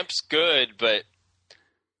 Like, Ramp's good, but...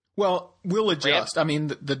 Well, we'll adjust. Ramp, I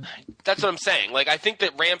mean, that's what I'm saying. Like, I think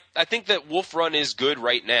that Wolf Run is good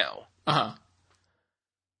right now. Uh-huh.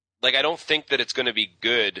 Like, I don't think that it's going to be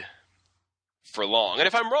good for long. And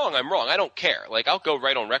if I'm wrong, I'm wrong. I don't care. Like, I'll go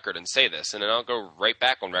right on record and say this, and then I'll go right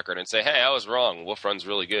back on record and say, hey, I was wrong. Wolf Run's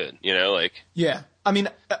really good. Yeah. I mean,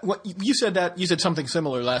 you said something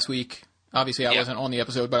similar last week. Obviously, I wasn't on the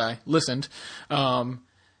episode, but I listened.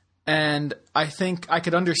 And I think I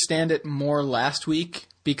could understand it more last week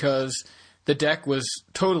because the deck was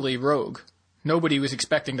totally rogue. Nobody was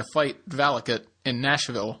expecting to fight Valakut in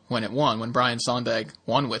Nashville when it won, when Brian Sondag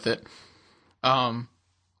won with it.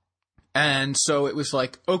 And so it was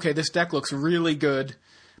like, okay, this deck looks really good,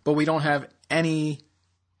 but we don't have any,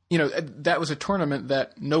 that was a tournament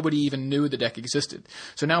that nobody even knew the deck existed.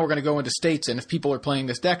 So now we're going to go into states, and if people are playing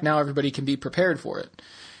this deck, now everybody can be prepared for it.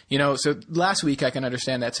 So last week I can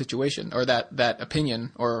understand that situation, or that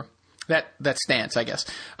opinion, or that stance, I guess.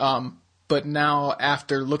 But now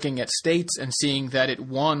after looking at states and seeing that it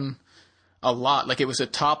won a lot, like it was a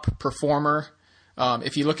top performer.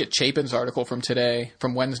 If you look at Chapin's article from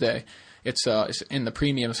Wednesday, it's in the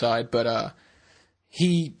premium side, but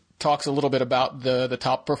he talks a little bit about the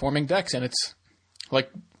top performing decks, and it's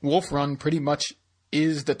like Wolf Run pretty much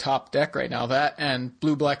is the top deck right now. That and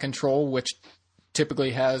Blue Black Control, which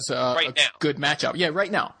typically has a good matchup. Yeah,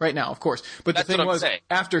 right now, of course. But that's the thing was, saying.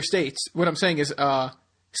 After states, what I'm saying is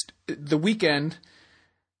the weekend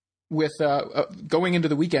with going into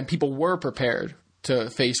the weekend, people were prepared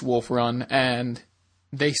to face Wolf Run, and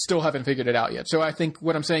they still haven't figured it out yet. So I think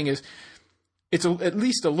what I'm saying is it's at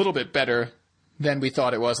least a little bit better than we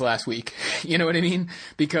thought it was last week. You know what I mean?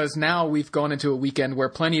 Because now we've gone into a weekend where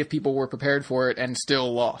plenty of people were prepared for it and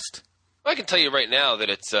still lost. I can tell you right now that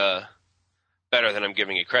it's better than I'm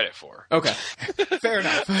giving it credit for. Okay. Fair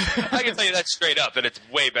enough. I can tell you that straight up, that it's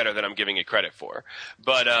way better than I'm giving it credit for.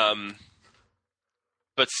 But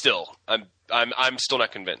still, I'm still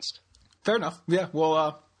not convinced. Fair enough. Yeah.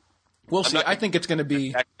 Well, we'll see. I think it's going to be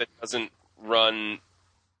a deck that doesn't run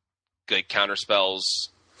like counter spells.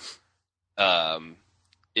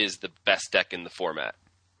 Is the best deck in the format.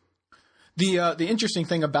 The interesting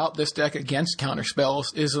thing about this deck against counter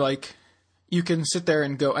spells is like you can sit there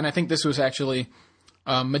and go, and I think this was actually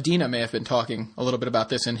Medina may have been talking a little bit about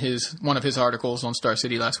this in one of his articles on Star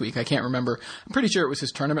City last week. I can't remember. I'm pretty sure it was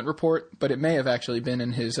his tournament report, but it may have actually been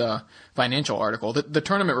in his financial article. The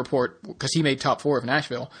tournament report, because he made top 4 of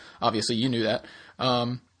Nashville, obviously you knew that,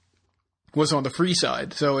 was on the free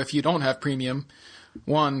side. So if you don't have premium,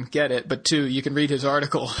 1, get it, but 2, you can read his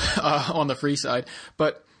article on the free side.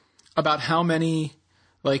 But about how many,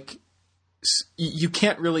 like, you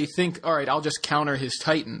can't really think, all right, I'll just counter his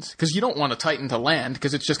Titans. Because you don't want a Titan to land,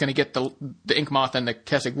 because it's just going to get the Inkmoth and the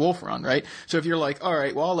Kessig Wolf Run, right? So if you're like, all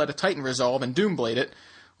right, well, I'll let a Titan resolve and Doomblade it,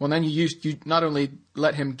 well, then you not only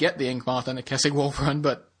let him get the Inkmoth and the Kessig Wolf Run,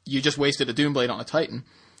 but you just wasted a Doomblade on a Titan.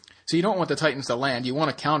 So you don't want the Titans to land. You want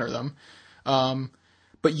to counter them.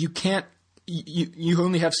 But you can't, you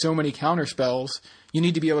only have so many counter spells. You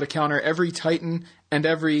need to be able to counter every Titan and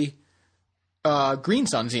every Green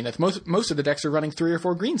Sun Zenith. Most of the decks are running 3 or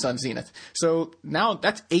 4 Green Sun Zenith. So now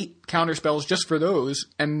that's 8 counter spells just for those,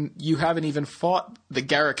 and you haven't even fought the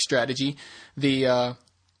Garruk strategy, the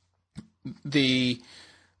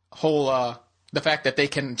whole the fact that they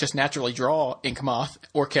can just naturally draw Inkmoth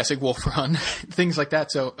or Kessig Wolf Run, things like that.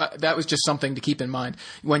 So that was just something to keep in mind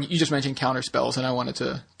when you just mentioned counter spells, and I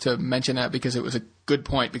wanted to mention that because it was a good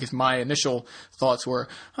point. Because my initial thoughts were,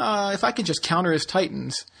 if I can just counter his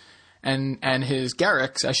Titans and his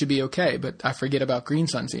Garruks, I should be okay. But I forget about Green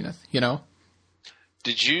Sun Zenith, you know?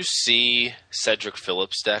 Did you see Cedric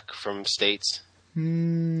Phillips' deck from States?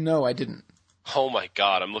 No, I didn't. Oh my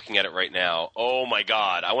god, I'm looking at it right now. Oh my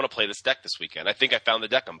god, I want to play this deck this weekend. I think I found the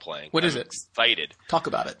deck I'm playing. What is it? Excited. Talk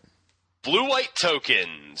about it. Blue-white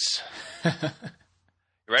tokens. You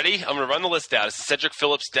ready? I'm going to run the list out. It's the Cedric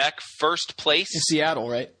Phillips deck. First place. In Seattle,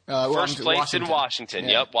 right? First place in Washington.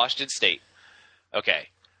 Yeah. Yep, Washington State. Okay.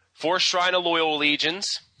 4 Shrine of Loyal Legions,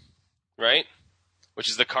 right? Which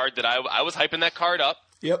is the card that I was hyping that card up.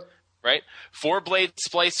 Yep. Right? 4 Blade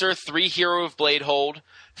Splicer, 3 Hero of Bladehold,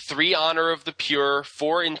 3 Honor of the Pure,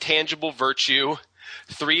 4 Intangible Virtue,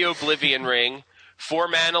 3 Oblivion Ring, 4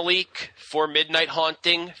 Mana Leak, 4 Midnight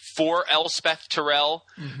Haunting, 4 Elspeth Terrell,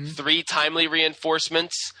 3 Timely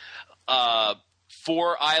Reinforcements, 4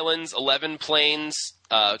 Islands, 11 Plains,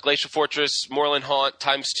 Glacial Fortress, Moorland Haunt,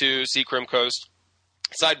 ×2, Seacrim Coast,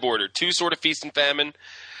 Sideboarder, 2 Sword of Feast and Famine,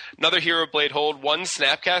 another Hero of Bladehold, 1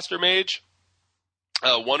 Snapcaster Mage,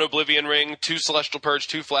 1 Oblivion Ring, 2 Celestial Purge,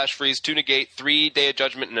 2 Flash Freeze, 2 Negate, 3 Day of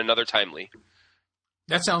Judgment, and another Timely.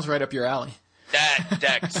 That sounds right up your alley. That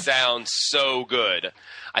deck sounds so good.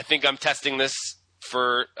 I think I'm testing this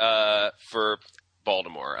for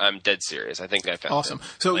Baltimore. I'm dead serious. I think I found awesome.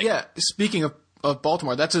 it. So speaking of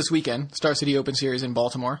Baltimore, that's this weekend, Star City Open Series in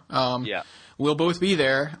Baltimore. We'll both be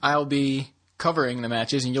there. I'll be covering the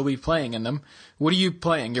matches, and you'll be playing in them. What are you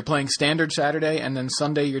playing? You're playing Standard Saturday, and then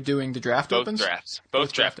Sunday you're doing the draft opens?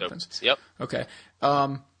 Both draft opens. Yep. Okay.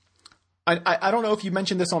 I don't know if you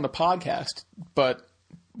mentioned this on the podcast, but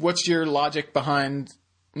what's your logic behind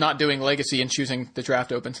not doing Legacy and choosing the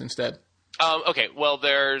draft opens instead? Okay. Well,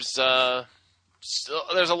 there's a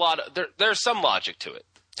lot of there's some logic to it.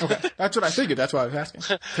 Okay, that's what I figured. That's why I was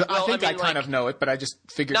asking. I think I kind of know it, but I just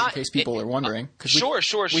figured in case people are wondering. Sure.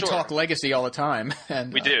 We talk Legacy all the time.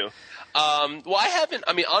 And, we do. Well, I haven't.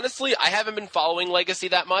 I mean, honestly, I haven't been following Legacy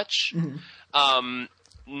that much. Mm-hmm.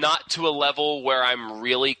 Not to a level where I'm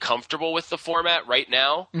really comfortable with the format right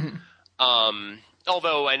now. Mm-hmm.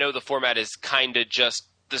 Although I know the format is kind of just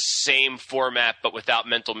the same format, but without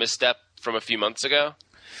mental misstep from a few months ago.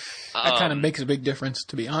 That kind of makes a big difference,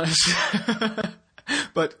 to be honest.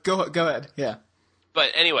 But go ahead, yeah.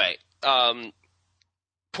 But anyway,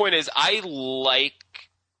 point is, I like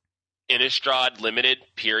Innistrad Limited,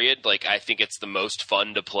 period. Like, I think it's the most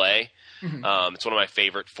fun to play. Mm-hmm. It's one of my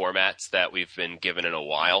favorite formats that we've been given in a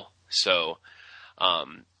while. So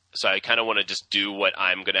I kind of want to just do what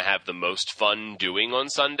I'm going to have the most fun doing on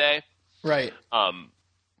Sunday. Right.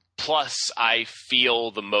 Plus, I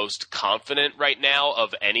feel the most confident right now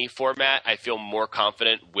of any format. I feel more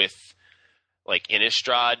confident with like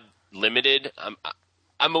Innistrad Limited.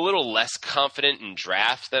 I'm a little less confident in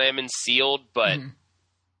Draft than I am in Sealed, but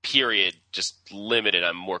period, just Limited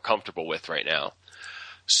I'm more comfortable with right now.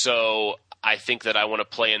 So I think that I want to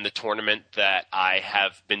play in the tournament that I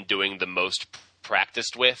have been doing the most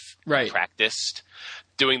practiced with. Right.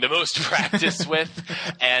 Doing the most practice with,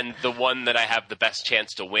 and the one that I have the best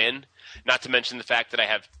chance to win. Not to mention the fact that I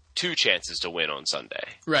have 2 chances to win on Sunday.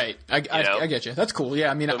 Right. I get you. That's cool.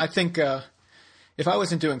 Yeah, I mean, I think if I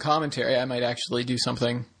wasn't doing commentary, I might actually do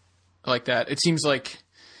something like that. It seems like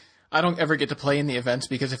I don't ever get to play in the events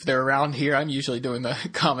because if they're around here, I'm usually doing the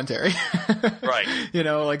commentary. Right.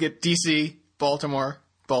 Like at DC, Baltimore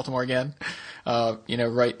again,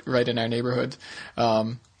 right in our neighborhood.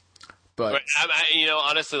 But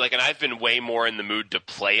honestly, like, and I've been way more in the mood to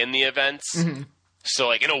play in the events. Mm-hmm. So,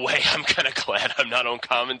 like, in a way, I'm kind of glad I'm not on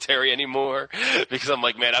commentary anymore because I'm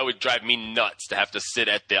like, man, it would drive me nuts to have to sit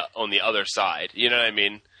on the other side. You know what I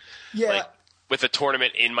mean? Yeah. Like, with a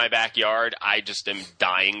tournament in my backyard, I just am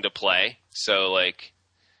dying to play. So, like,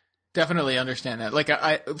 definitely understand that. Like,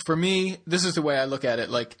 for me, this is the way I look at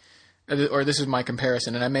it. Like, or this is my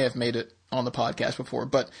comparison, and I may have made it on the podcast before,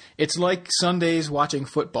 but it's like Sundays watching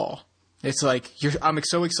football. It's like I'm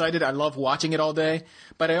so excited. I love watching it all day,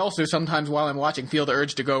 but I also sometimes while I'm watching feel the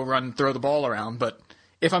urge to go run and throw the ball around. But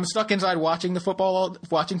if I'm stuck inside watching football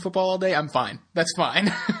all day, I'm fine. That's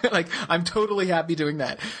fine. Like, I'm totally happy doing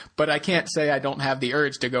that. But I can't say I don't have the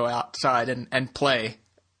urge to go outside and play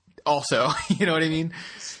also. You know what I mean?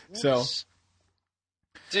 So,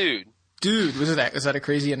 dude, was that a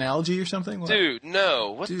crazy analogy or something? What? Dude,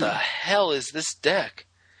 no. What the hell is this deck?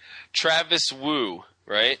 Travis Wu,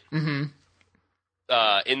 right? Mm-hmm.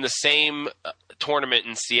 In the same tournament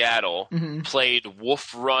in Seattle, played Wolf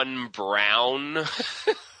Run Brown.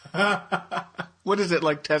 What is it,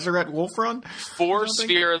 like Tezzeret Wolf Run? 4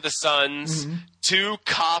 Sphere of the Suns, 2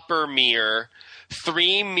 Copper Mirror,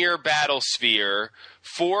 3 Mirror Battle Sphere,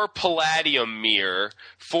 4 Palladium Mirror,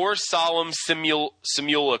 4 Solemn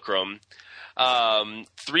Simulacrum, 3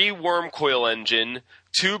 Wormcoil Engine,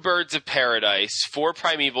 2 Birds of Paradise, 4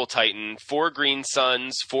 Primeval Titan, 4 Green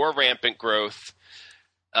Suns, 4 Rampant Growth,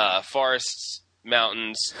 Forests,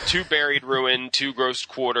 Mountains, 2 Buried Ruin, 2 Gross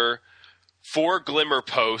Quarter, 4 Glimmer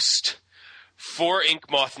Post, 4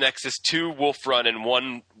 Inkmoth Nexus, 2 Wolf Run, and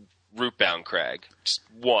 1 Rootbound Crag.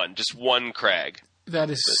 Just one crag. That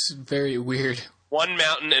is very weird. 1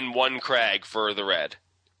 mountain and 1 crag for the red.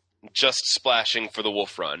 just splashing for the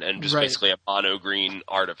Wolf Run and just basically a mono green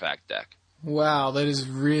artifact deck. Wow, that is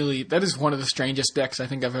one of the strangest decks I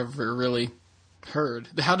think I've ever really heard.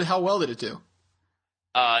 How well did it do?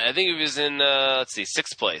 I think it was in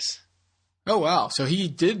 6th place. Oh wow, so he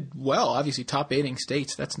did well. Obviously, top 8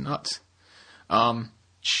 states. That's nuts.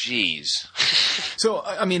 Jeez. So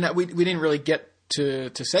I mean, we didn't really get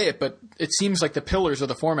to say it, but it seems like the pillars of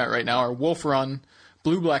the format right now are Wolf Run,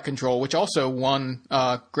 Blue-Black Control, which also won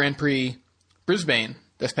Grand Prix Brisbane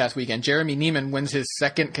this past weekend. Jeremy Neiman wins his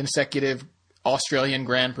 2nd consecutive Australian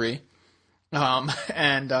Grand Prix.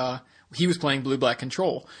 And he was playing Blue-Black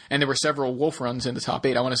Control. And there were several Wolf Runs in the top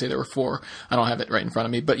 8. I want to say there were 4. I don't have it right in front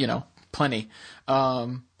of me, but, plenty.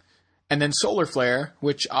 And then Solar Flare,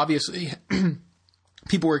 which obviously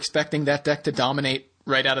people were expecting that deck to dominate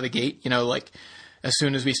right out of the gate. Like as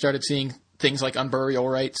soon as we started seeing things like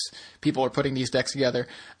Unburial Rights, people are putting these decks together.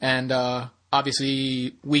 And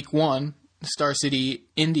obviously week 1, Star City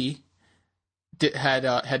Indy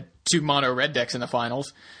had 2 mono red decks in the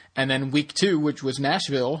finals. And then week 2, which was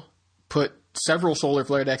Nashville, put several Solar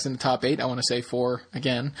Flare decks in the top 8. I want to say 4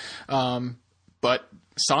 again. But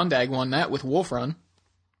Sondag won that with Wolf Run.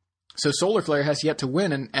 So Solar Flare has yet to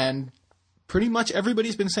win, and pretty much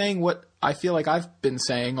everybody's been saying what I feel like I've been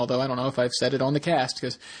saying, although I don't know if I've said it on the cast,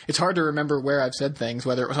 because it's hard to remember where I've said things,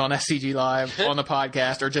 whether it was on SCG Live, on the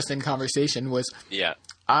podcast, or just in conversation,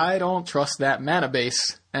 I don't trust that mana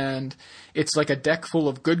base. And it's like a deck full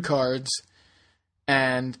of good cards,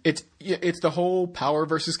 and it's the whole power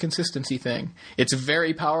versus consistency thing. It's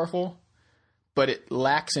very powerful, but it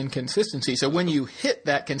lacks in consistency. So when you hit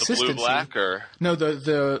that consistency... The blue-black or... No,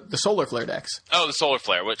 the Solar Flare decks. Oh, the Solar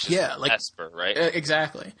Flare, which is Esper, right?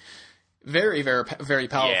 Exactly. Very, very, very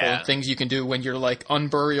powerful things you can do when you're like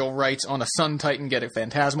Unburial Rights on a Sun Titan, get a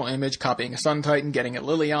Phantasmal Image, copying a Sun Titan, getting a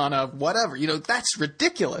Liliana, whatever. That's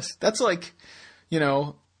ridiculous. That's like,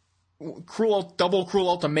 double Cruel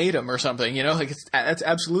Ultimatum or something, that's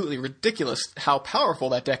absolutely ridiculous how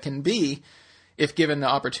powerful that deck can be if given the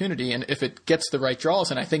opportunity and if it gets the right draws.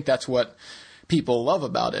 And I think that's what people love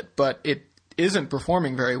about it. But it isn't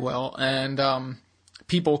performing very well, and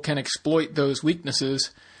people can exploit those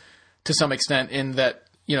weaknesses to some extent in that,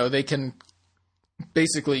 they can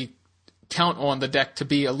basically count on the deck to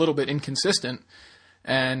be a little bit inconsistent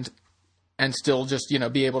and still just,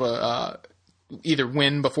 be able to either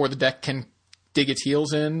win before the deck can dig its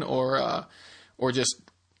heels in or just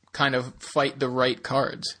kind of fight the right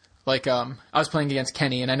cards. Like, I was playing against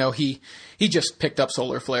Kenny, and I know he just picked up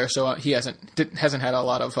Solar Flare, so he hasn't had a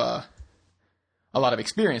lot of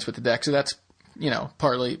experience with the deck. So that's,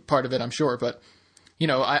 partly part of it, I'm sure. But,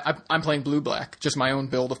 I'm playing Blue-Black, just my own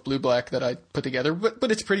build of Blue-Black that I put together.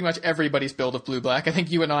 But it's pretty much everybody's build of Blue-Black. I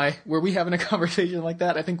think you and I, were we having a conversation like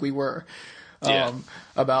that? I think we were.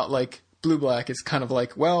 About, like, Blue-Black is kind of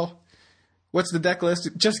like, well, what's the deck list?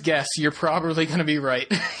 Just guess. You're probably going to be right.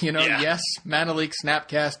 Yes, Mana Leak,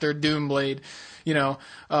 Snapcaster, Doomblade,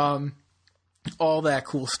 all that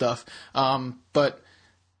cool stuff. But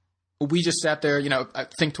we just sat there,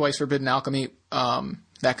 Think Twice, Forbidden Alchemy,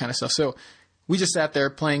 that kind of stuff. So we just sat there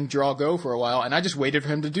playing Draw Go for a while, and I just waited for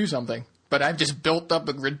him to do something. But I've just built up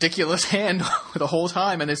a ridiculous hand the whole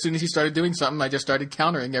time, and as soon as he started doing something, I just started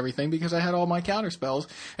countering everything because I had all my counter spells.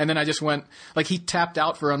 And then I just went, like, he tapped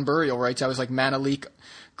out for Unburial Rights. I was like, Mana Leak,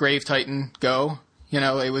 Grave Titan, go.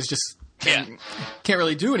 It was just, can't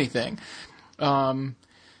really do anything.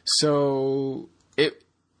 So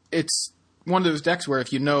it's one of those decks where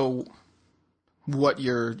if you know what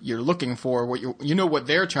you're looking for, what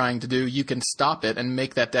they're trying to do, you can stop it and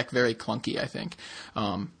make that deck very clunky, I think.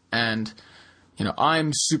 And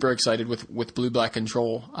I'm super excited with Blue-Black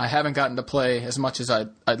Control. I haven't gotten to play as much as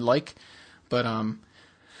I'd like, but I'm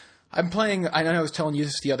playing. I know I was telling you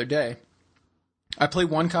this the other day. I play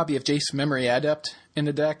 1 copy of Jace Memory Adept in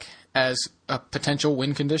the deck as a potential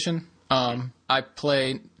win condition. I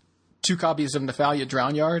play 2 copies of Nephalia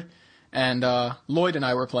Drownyard, and Lloyd and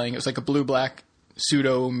I were playing. It was like a Blue-Black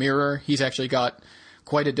pseudo mirror. He's actually got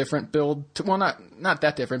quite a different build. Well, not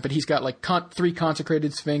that different, but he's got like 3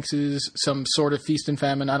 Consecrated Sphinxes, some sort of Feast and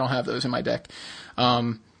Famine. I don't have those in my deck.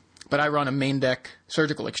 But I run a main deck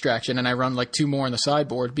Surgical Extraction, and I run like 2 more in the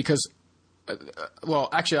sideboard because,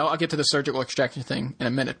 actually, I'll get to the Surgical Extraction thing in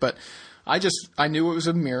a minute, but I knew it was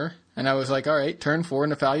a mirror, and I was like, all right, turn 4,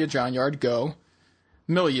 Nephalia Drownyard, go.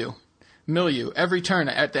 Mill you. Every turn,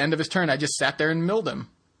 at the end of his turn, I just sat there and milled him,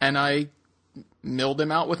 and I milled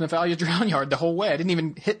him out with Nephalia Drownyard the whole way. I didn't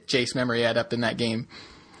even hit Jace Memory Adept in that game.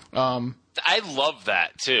 I love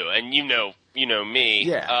that too, and you know me.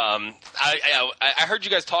 Yeah. I heard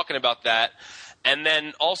you guys talking about that, and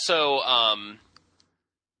then also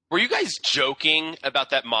Were you guys joking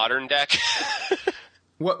about that modern deck?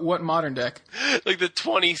 What modern deck? Like the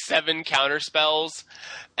 27 counter spells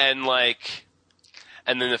and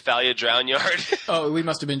then the Thalia Drown Yard. Oh, we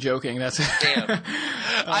must have been joking. That's damn.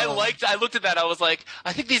 I looked at that. I was like,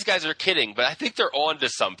 I think these guys are kidding, but I think they're on to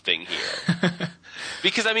something here.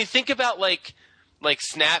 Because I mean, think about like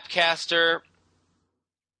Snapcaster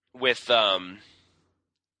with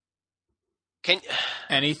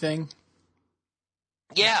anything.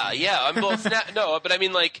 Yeah. But I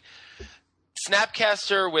mean like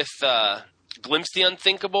Snapcaster with Glimpse the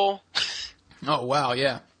Unthinkable. Oh wow,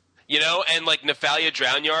 yeah. You know, and like Nephalia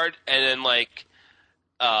Drownyard, and then like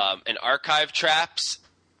an Archive Traps,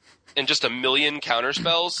 and just a million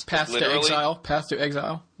counterspells. Path to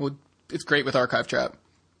Exile. Well, it's great with Archive Trap.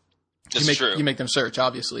 That's true. You make them search,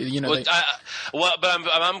 obviously. You know. But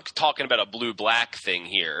I'm talking about a blue-black thing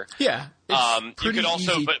here. Yeah. You could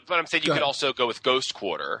also, easy. but I'm saying you could also go with Ghost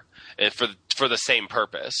Quarter for the same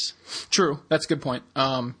purpose. True, that's a good point.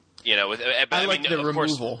 You know, I like the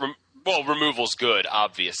removal. Well, removal's good,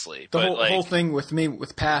 obviously. The whole thing with me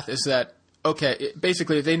with Path is that,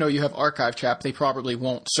 basically, if they know you have Archive Trap, they probably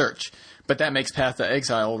won't search. But that makes Path to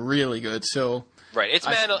Exile really good, so... Right, it's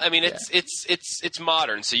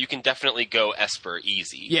modern, so you can definitely go Esper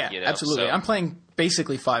easy. Yeah, you know? absolutely. So. I'm playing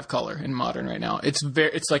basically 5-color in Modern right now. It's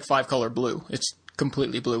like 5-color blue. It's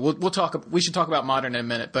completely blue. We should talk about Modern in a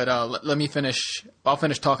minute, but let me finish. I'll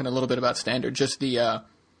finish talking a little bit about Standard. Just the...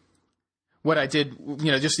 what I did,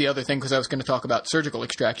 just the other thing, because I was going to talk about Surgical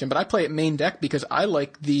Extraction, but I play it main deck because I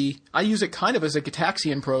use it kind of as a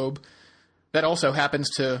Gitaxian probe that also happens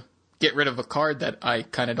to get rid of a card that I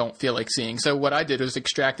kind of don't feel like seeing. So what I did was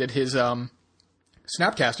extracted his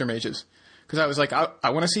Snapcaster Mages, because I was like, I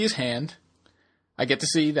want to see his hand, I get to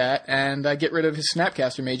see that, and I get rid of his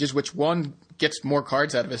Snapcaster Mages, which one gets more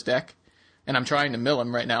cards out of his deck, and I'm trying to mill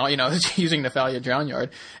him right now, using Nephalia Drownyard,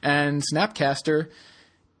 and Snapcaster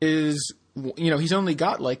is... he's only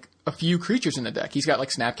got, like, a few creatures in the deck. He's got, like,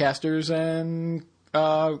 Snapcasters and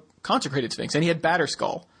Consecrated Sphinx. And he had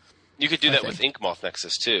Batterskull. You could do that with Inkmoth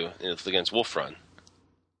Nexus, too, against Wolfrun.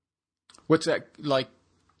 What's that, like,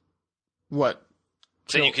 what?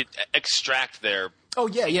 So you could extract their... Oh,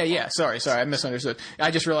 yeah. Sorry, I misunderstood. I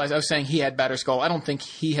just realized I was saying he had Batterskull. I don't think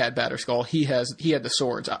he had Batterskull. He had the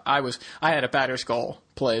swords. I had a Batterskull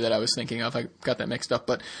play that I was thinking of. I got that mixed up.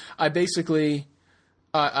 But I basically...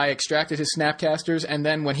 I extracted his Snapcasters, and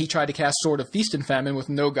then when he tried to cast Sword of Feast and Famine with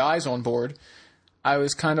no guys on board, I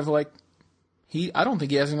was kind of like, I don't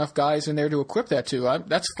think he has enough guys in there to equip that to.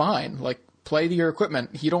 That's fine. Like, play to your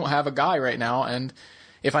equipment. You don't have a guy right now, and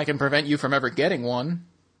if I can prevent you from ever getting one,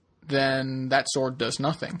 then that sword does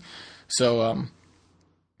nothing. So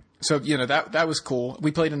that was cool.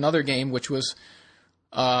 We played another game, which was,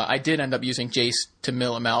 I did end up using Jace to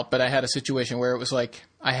mill him out, but I had a situation where it was like,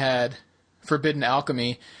 I had Forbidden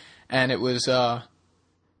Alchemy, and it was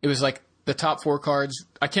like the top 4 cards.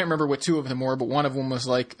 I can't remember what 2 of them were, but one of them was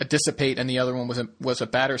like a Dissipate, and the other one was a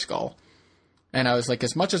Batterskull. And I was like,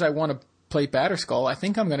 as much as I want to play Batterskull, I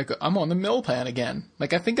think I'm on the mill plan again.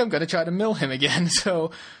 Like, I think I'm going to try to mill him again, so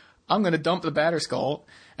I'm going to dump the Batterskull.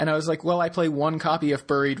 And I was like, well, I play 1 copy of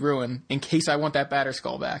Buried Ruin in case I want that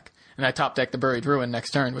Batterskull back. And I top decked the Buried Ruin next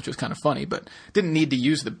turn, which was kind of funny, but didn't need to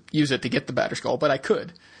use it to get the Batterskull, but I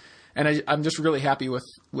could. And I'm just really happy with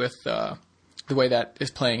the way that is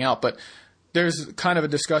playing out. But there's kind of a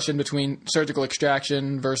discussion between Surgical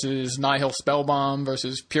Extraction versus Nihil Spellbomb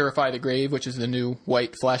versus Purify the Grave, which is the new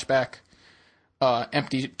white flashback,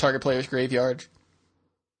 empty target player's graveyard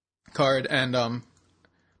card. And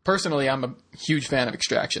personally, I'm a huge fan of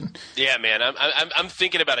Extraction. Yeah, man, I'm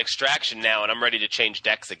thinking about Extraction now, and I'm ready to change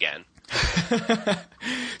decks again.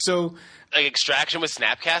 So, like Extraction with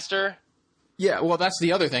Snapcaster. Yeah, well, that's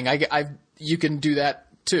the other thing. You can do that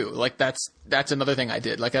too. Like that's another thing I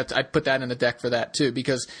did. Like I put that in the deck for that too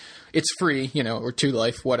because it's free, or 2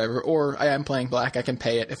 life, whatever. Or I am playing black. I can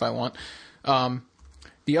pay it if I want.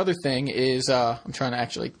 The other thing is I'm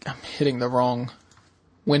hitting the wrong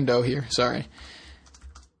window here. Sorry.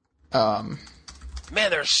 Man,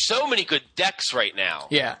 there's so many good decks right now.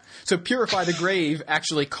 Yeah. So Purify the Grave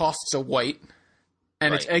actually costs a white,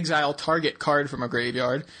 and it's exile target card from a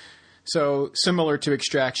graveyard. So similar to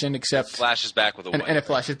Extraction, except it flashes back with a white, and it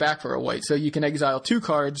flashes back for a white. So you can exile 2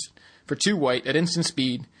 cards for 2 white at instant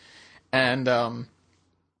speed, and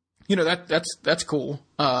that's cool.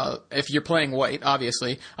 If you're playing white,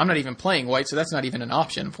 obviously, I'm not even playing white, so that's not even an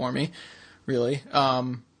option for me, really.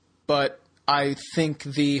 But I think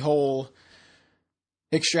the whole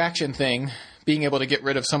Extraction thing, being able to get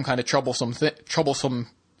rid of some kind of troublesome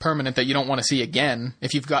permanent that you don't want to see again,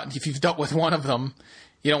 if you've dealt with one of them.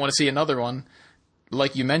 you don't want to see another one.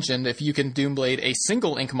 Like you mentioned, if you can Doomblade a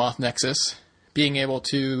single Inkmoth Nexus, being able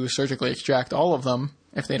to surgically extract all of them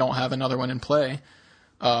if they don't have another one in play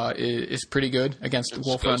is pretty good against the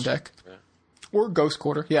Wolf Run deck. Yeah. Or Ghost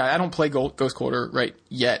Quarter. Yeah, I don't play Ghost Quarter right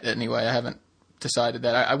yet anyway. I haven't decided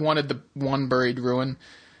that. I wanted the one Buried Ruin,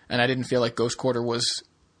 and I didn't feel like Ghost Quarter was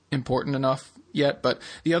important enough yet. But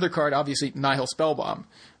the other card, obviously, Nihil Spellbomb,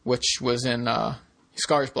 which was in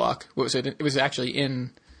Scars block. What was it? It was actually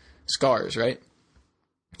in Scars, right?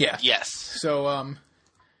 Yeah. Yes. So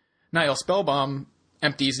Nihil Spellbomb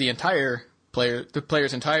empties the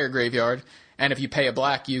player's entire graveyard, and if you pay a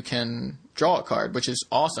black, you can draw a card, which is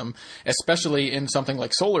awesome, especially in something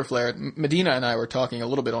like Solar Flare. Medina and I were talking a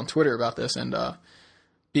little bit on Twitter about this, and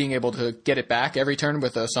being able to get it back every turn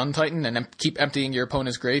with a Sun Titan and keep emptying your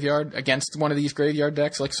opponent's graveyard against one of these graveyard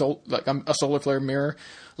decks, like a Solar Flare Mirror.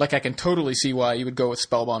 Like, I can totally see why you would go with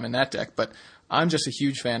Spellbomb in that deck, but I'm just a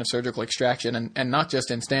huge fan of Surgical Extraction, and not just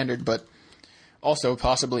in Standard, but also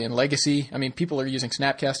possibly in Legacy. I mean, people are using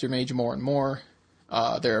Snapcaster Mage more and more.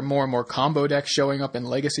 There are more and more combo decks showing up in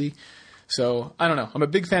Legacy. So, I don't know. I'm a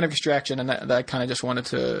big fan of Extraction, and that kind of just wanted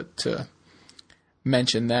to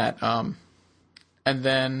mention that. And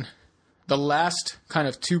then the last kind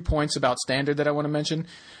of 2 points about Standard that I want to mention,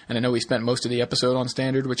 and I know we spent most of the episode on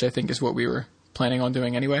Standard, which I think is what we were planning on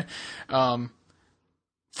doing anyway.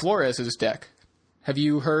 Flores' deck. Have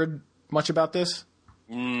you heard much about this?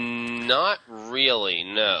 Not really,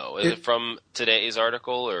 no. Is it from today's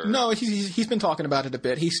article? Or no, he's been talking about it a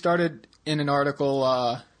bit. He started in an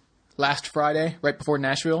article last Friday, right before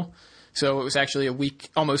Nashville. So it was actually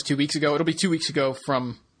almost 2 weeks ago. It'll be 2 weeks ago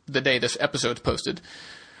from the day this episode's posted,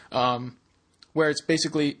 where it's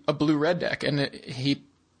basically a blue-red deck, and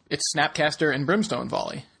it's Snapcaster and Brimstone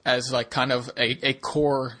Volley as like kind of a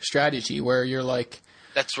core strategy where you're like...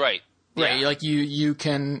 That's right. Right, yeah. Like you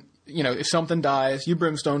can... You know, if something dies, you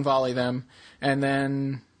Brimstone Volley them, and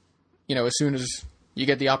then, you know, as soon as you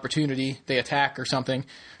get the opportunity, they attack or something,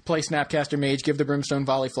 play Snapcaster Mage, give the Brimstone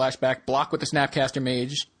Volley flashback, block with the Snapcaster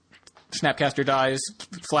Mage, Snapcaster dies,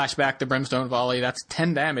 flashback the Brimstone Volley. That's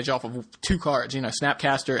 10 damage off of 2 cards, you know,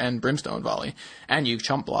 Snapcaster and Brimstone Volley, and you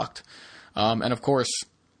chump blocked. And of course,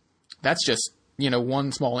 that's just, you know,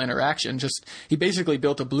 one small interaction. He basically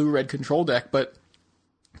built a blue-red control deck, but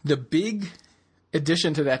the big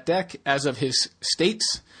addition to that deck, as of his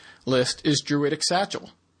states list, is Druidic Satchel.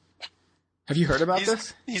 Have you heard about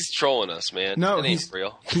this? He's trolling us, man. No, he's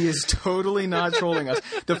real. He is totally not trolling us.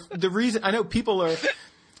 The reason I know people are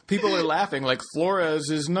laughing like Flores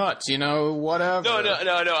is nuts, you know, whatever.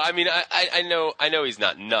 No. I mean, I know he's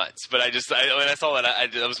not nuts, but when I saw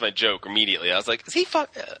that, that was my joke immediately. I was like, is he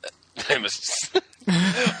I must.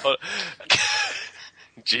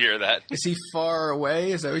 Did you hear that? Is he far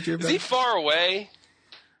away? Is that what you're about? Is he far away?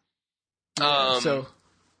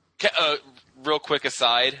 Real quick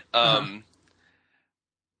aside.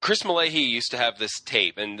 Chris Malahy used to have this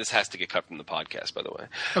tape, and this has to get cut from the podcast, by the way.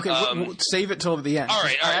 Okay, we'll save it till the end. All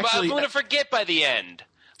right. I'm going to forget by the end.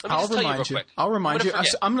 I'll remind you.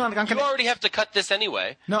 I'm not going to... You already have to cut this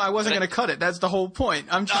anyway. No, I wasn't going to cut it. That's the whole point.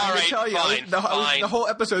 I'm trying to tell you. Fine. The whole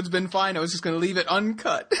episode's been fine. I was just going to leave it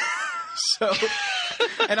uncut. So...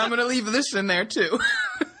 And I'm going to leave this in there, too.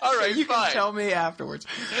 All right, so you can tell me afterwards.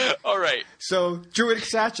 All right. So, Druidic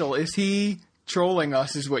Satchel, is he trolling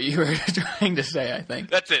us, is what you were trying to say, I think.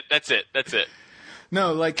 That's it.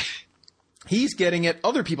 No, like, he's getting it.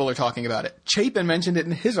 Other people are talking about it. Chapin mentioned it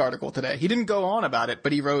in his article today. He didn't go on about it,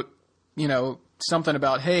 but he wrote, you know, something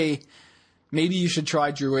about, hey, maybe you should try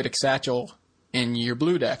Druidic Satchel in your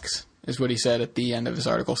blue decks, is what he said at the end of his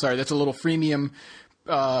article. Sorry, that's a little freemium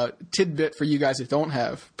tidbit for you guys that don't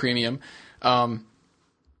have premium.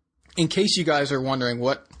 In case you guys are wondering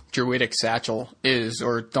what Druidic Satchel is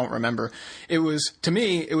or don't remember, to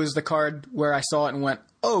me, it was the card where I saw it and went,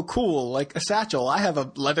 oh, cool, like a satchel. I have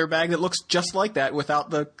a leather bag that looks just like that without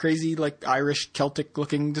the crazy, like, Irish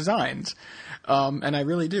Celtic-looking designs. And I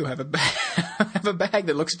really do have a bag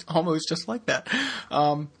that looks almost just like that.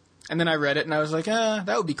 And then I read it and I was like,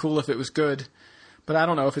 that would be cool if it was good, but I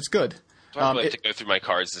don't know if it's good. I'd like to go through my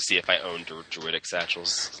cards to see if I own Druidic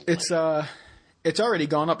Satchels. It's already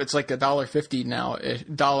gone up. It's like $1.50 now,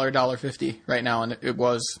 $1.50 right now, and it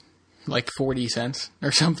was like 40 cents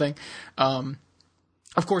or something.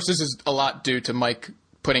 Of course, this is a lot due to Mike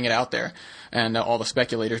putting it out there and all the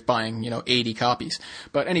speculators buying, 80 copies.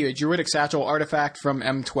 But anyway, Druidic Satchel artifact from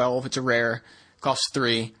M12. It's a rare. Costs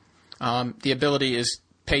 3. The ability is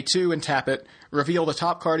pay 2 and tap it. Reveal the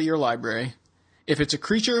top card of your library. If it's a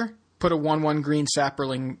creature, put a 1/1 green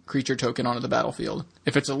Saproling creature token onto the battlefield.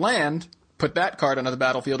 If it's a land, put that card onto the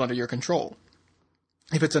battlefield under your control.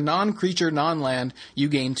 If it's a non-creature, non-land, you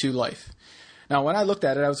gain 2 life. Now, when I looked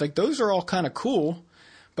at it, I was like, those are all kind of cool,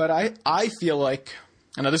 but I feel like,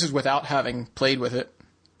 I know this is without having played with it,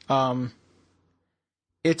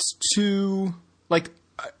 it's too, like,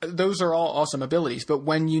 those are all awesome abilities, but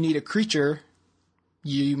when you need a creature,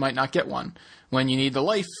 you might not get one. When you need the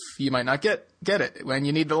life, you might not get it. When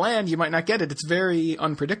you need the land, you might not get it. It's very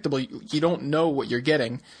unpredictable. You don't know what you're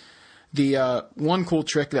getting. The one cool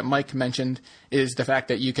trick that Mike mentioned is the fact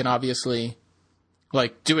that you can obviously,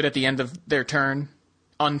 like, do it at the end of their turn,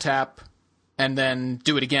 untap, and then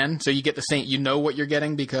do it again. So you get the same, you know what you're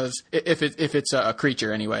getting, because if it's a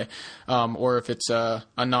creature anyway, or if it's a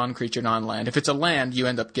non-creature, non-land. If it's a land, you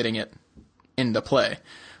end up getting it into play.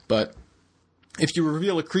 But if you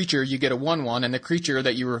reveal a creature, you get a 1/1, and the creature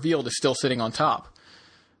that you revealed is still sitting on top.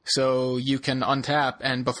 So you can untap,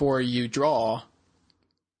 and before you draw,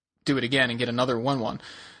 do it again and get another 1/1.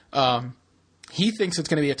 He thinks it's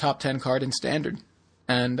going to be a top 10 card in Standard.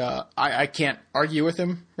 And I can't argue with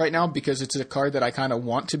him right now because it's a card that I kind of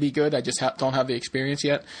want to be good. I just don't have the experience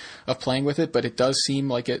yet of playing with it, but it does seem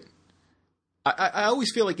like it... I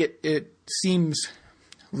always feel like it seems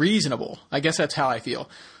reasonable. I guess that's how I feel.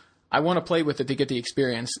 I want to play with it to get the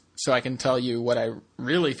experience so I can tell you what I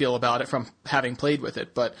really feel about it from having played with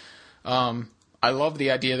it. But I love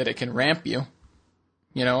the idea that it can ramp you,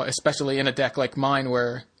 you know, especially in a deck like mine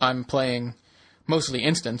where I'm playing mostly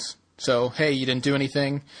instants. So, hey, you didn't do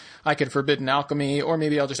anything. I could Forbidden Alchemy, or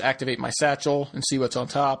maybe I'll just activate my Satchel and see what's on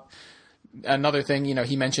top. Another thing, you know,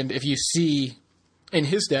 he mentioned, if you see in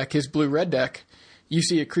his deck, his blue-red deck, you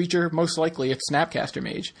see a creature, most likely it's Snapcaster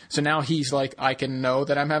Mage. So now he's like, I can know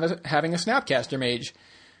that I'm having a Snapcaster Mage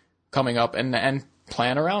coming up and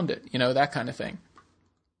plan around it, you know, that kind of thing.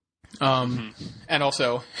 And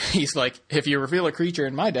also, he's like, if you reveal a creature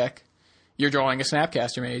in my deck, you're drawing a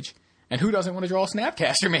Snapcaster Mage. And who doesn't want to draw a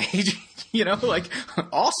Snapcaster Mage? You know, like,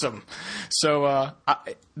 awesome. So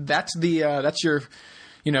that's your,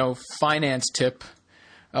 you know, finance tip.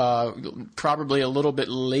 Probably a little bit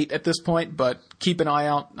late at this point, but keep an eye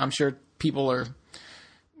out. I'm sure people are,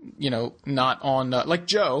 you know, not on, like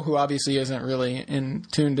Joe, who obviously isn't really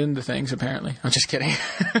tuned into things, apparently. I'm just kidding.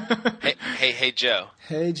 Hey, Joe.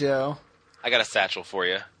 Hey, Joe. I got a satchel for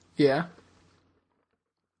you. Yeah?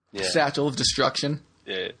 Yeah. Satchel of Destruction.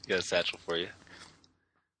 Yeah, got a satchel for you.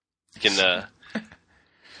 You can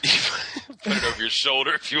put it over your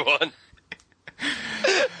shoulder if you want.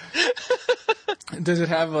 Does it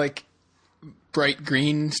have, like, bright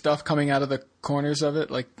green stuff coming out of the corners of it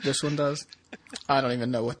like this one does? I don't even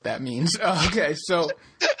know what that means. Okay, so...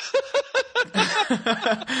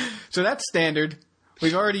 so that's Standard.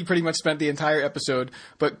 We've already pretty much spent the entire episode,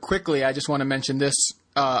 but quickly I just want to mention this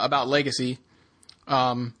about Legacy.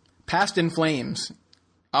 Past in Flames.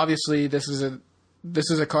 Obviously, this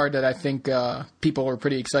is a card that I think people are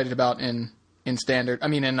pretty excited about in Standard. I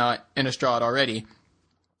mean, in Innistrad already.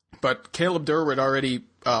 But Caleb Durwood already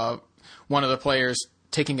one of the players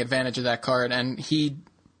taking advantage of that card, and he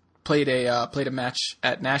played a match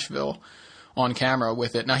at Nashville on camera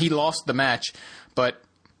with it. Now he lost the match, but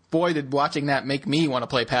boy, did watching that make me want to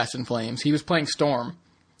play Past in Flames. He was playing Storm.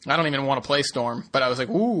 I don't even want to play Storm, but I was like,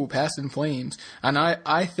 ooh, Past in Flames. And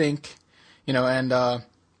I think, you know, and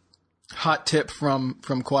hot tip from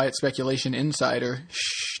Quiet Speculation Insider,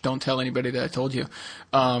 shh, don't tell anybody that I told you,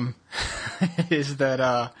 is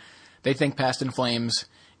that they think Past in Flames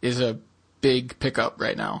is a big pickup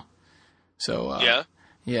right now. So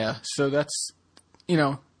yeah. So that's, you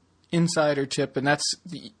know, insider tip, and that's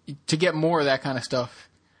to get more of that kind of stuff.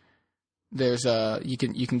 There's you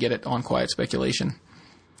can get it on Quiet Speculation.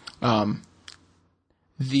 So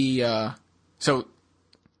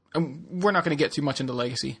we're not going to get too much into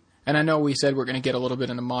Legacy, and I know we said we're going to get a little bit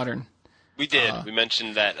into Modern. We did. We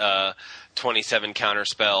mentioned that 27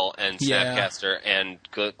 Counterspell and Snapcaster and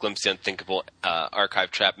Glimpse the Unthinkable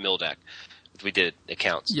Archive Trap Mill deck. We did. It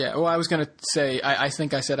counts. Yeah. Well, I was going to say, I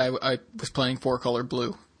think I said I was playing 4-color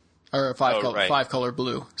blue. Or 5-color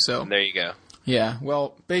blue. So there you go. Yeah.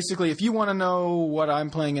 Well, basically, if you want to know what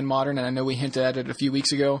I'm playing in Modern, and I know we hinted at it a few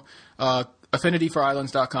weeks ago,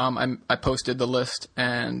 AffinityForIslands.com, I posted the list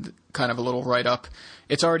and kind of a little write-up.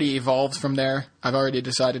 It's already evolved from there. I've already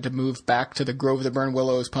decided to move back to the Grove of the Burn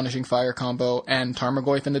Willows, Punishing Fire combo, and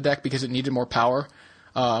Tarmogoyf in the deck because it needed more power.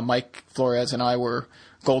 Mike Flores and I were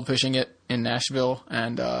goldfishing it in Nashville,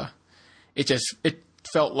 and it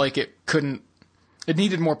felt like it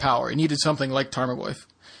needed more power. It needed something like Tarmogoyf.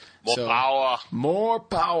 More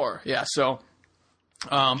power. Yeah, so...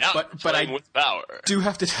 but I do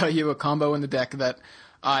have to tell you a combo in the deck that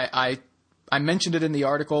I mentioned it in the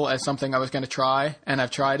article as something I was going to try, and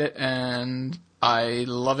I've tried it, and I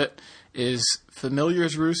love it, is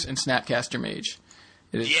Familiar's Roost and Snapcaster Mage.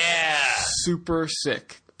 It is super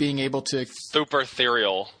sick being able to... Super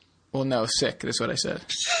ethereal. Well, no, sick. That's what I said.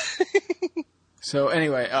 So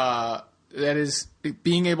anyway, that is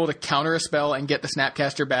being able to counter a spell and get the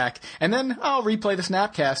Snapcaster back. And then I'll replay the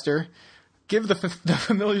Snapcaster, give the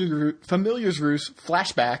Familiar's Roost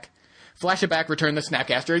flashback, flash it back, return the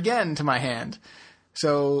Snapcaster again to my hand.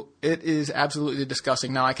 So it is absolutely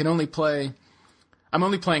disgusting. Now I'm only playing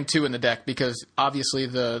 2 in the deck because obviously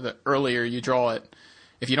the earlier you draw it,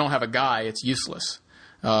 if you don't have a guy, it's useless.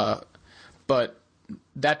 But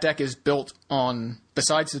that deck is built on,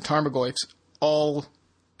 besides the Tarmogoyfs, all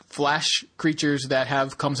flash creatures that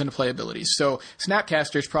comes into play abilities. So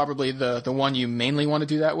Snapcaster is probably the one you mainly want to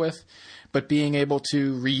do that with. But being able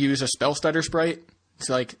to reuse a Spell Stutter Sprite, it's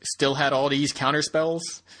like still had all these counter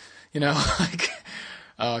spells, like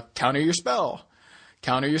counter your spell,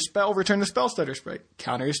 return the Spell Stutter Sprite,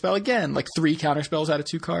 counter your spell again, like 3 counter spells out of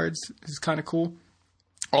 2 cards is kind of cool.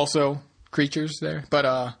 Also, creatures there.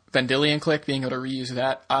 But Vendilion Click, being able to reuse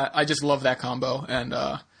that, I just love that combo, and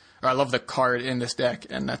or I love the card in this deck,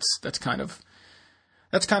 and that's kind of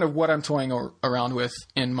what I'm toying around with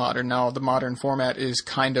in Modern. Now, the Modern format is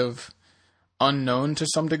kind of unknown to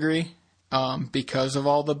some degree because of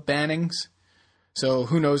all the bannings. So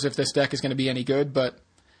who knows if this deck is going to be any good, but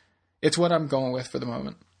it's what I'm going with for the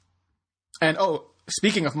moment. And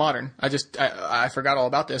speaking of Modern, I forgot all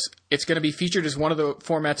about this. It's going to be featured as one of the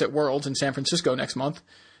formats at Worlds in San Francisco next month,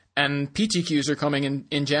 and PTQs are coming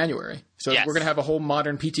in January. So we're going to have a whole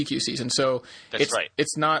Modern PTQ season. So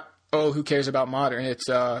it's not, who cares about Modern? It's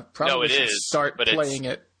probably start playing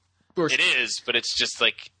it. It is, but it's just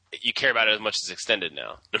like you care about it as much as Extended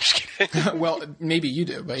now. I'm just kidding. Well, maybe you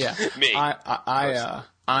do, but yeah. Me.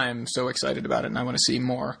 I'm so excited about it, and I want to see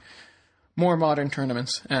more Modern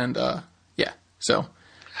tournaments, and so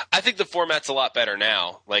I think the format's a lot better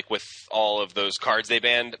now, like with all of those cards they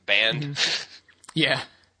banned. Mm-hmm. Yeah.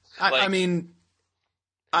 I mean,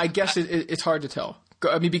 I guess it's hard to tell.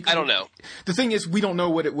 I mean, I don't know. The thing is, we don't know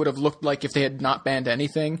what it would have looked like if they had not banned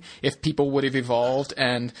anything, if people would have evolved,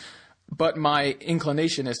 but my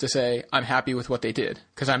inclination is to say I'm happy with what they did,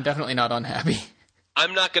 because I'm definitely not unhappy.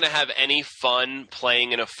 I'm not going to have any fun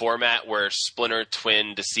playing in a format where Splinter,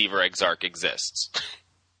 Twin, Deceiver, Exarch exists.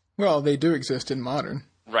 Well, they do exist in Modern.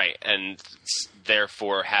 Right, and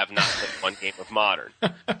therefore have not played one game of Modern.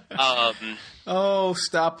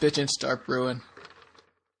 Stop bitching, start brewing.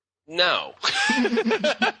 No.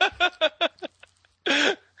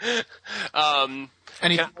 I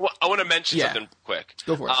want to mention something quick.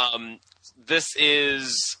 Go for it. This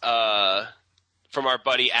is from our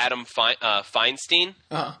buddy Adam Feinstein.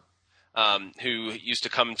 Uh-huh. Who used to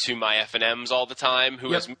come to my F&Ms all the time,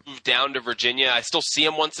 who has moved down to Virginia. I still see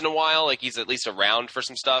him once in a while, like he's at least around for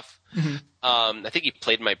some stuff. Mm-hmm. I think he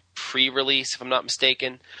played my pre-release, if I'm not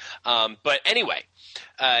mistaken. But anyway,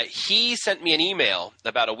 he sent me an email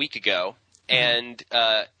about a week ago, and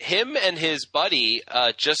him and his buddy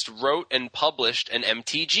just wrote and published an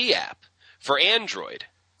MTG app for Android.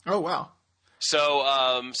 Oh, wow.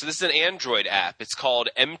 So this is an Android app. It's called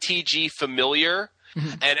MTG Familiar,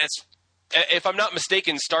 and if I'm not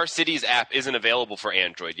mistaken, Star City's app isn't available for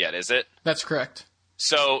Android yet, is it? That's correct.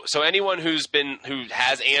 So anyone who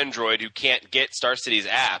has Android who can't get Star City's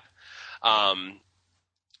app,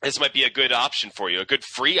 this might be a good option for you, a good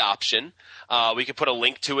free option. We could put a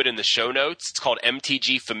link to it in the show notes. It's called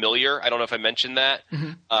MTG Familiar. I don't know if I mentioned that.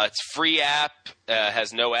 Mm-hmm. It's a free app,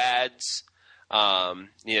 has no ads.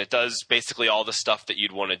 It does basically all the stuff that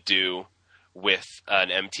you'd want to do with an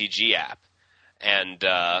MTG app. And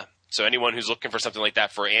so anyone who's looking for something like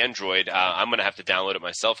that for Android, I'm going to have to download it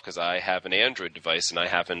myself because I have an Android device and I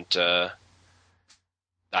haven't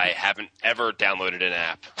ever downloaded an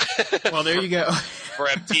app. Well, there you go. For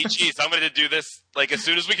MTG, so I'm going to do this like as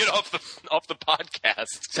soon as we get off the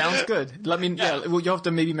podcast. Sounds good. Let me. Yeah. Well, you'll have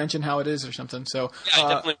to maybe mention how it is or something. So yeah, I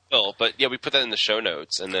definitely will. But yeah, we put that in the show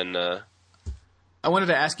notes, and then I wanted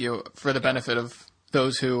to ask you for the benefit of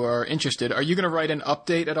those who are interested, are you going to write an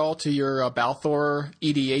update at all to your Balthor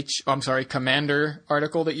Commander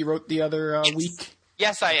article that you wrote the other week?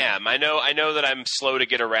 Yes, I am. I know that I'm slow to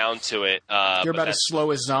get around to it. You're about as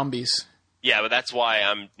slow as zombies. Yeah, but that's why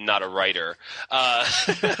I'm not a writer. That's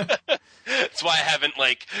why I haven't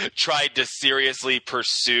tried to seriously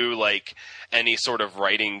pursue any sort of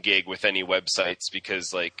writing gig with any websites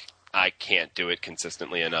because I can't do it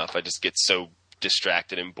consistently enough. I just get so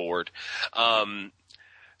distracted and bored.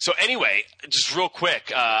 So anyway, just real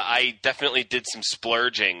quick, I definitely did some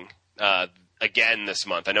splurging again this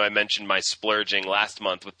month. I know I mentioned my splurging last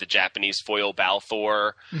month with the Japanese foil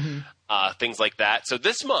Balthor, things like that. So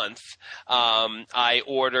this month, I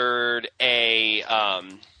ordered a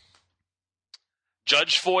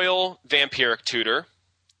Judge foil Vampiric Tutor,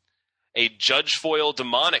 a Judge foil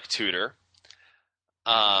Demonic Tutor,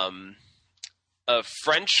 a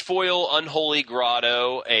French foil Unholy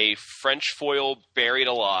Grotto, a French foil Buried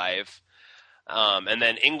Alive, and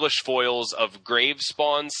then English foils of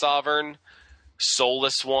Gravespawn Sovereign,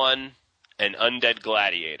 Soulless One, and Undead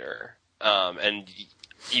Gladiator. And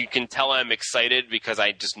you can tell I'm excited because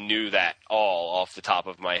I just knew that all off the top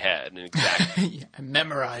of my head. Exactly. Yeah, I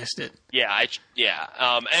memorized it. Yeah,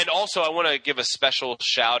 and also I want to give a special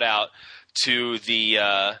shout out to the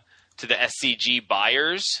SCG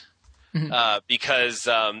buyers. Because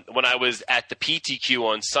when I was at the PTQ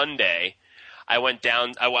on Sunday, I went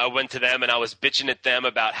to them and I was bitching at them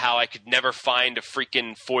about how I could never find a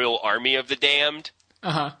freaking foil Army of the Damned.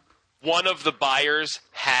 One of the buyers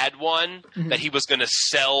had one that he was going to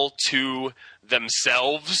sell to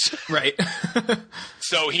themselves. Right.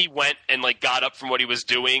 So he went and got up from what he was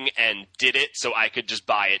doing and did it so I could just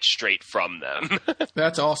buy it straight from them.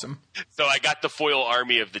 That's awesome. So I got the foil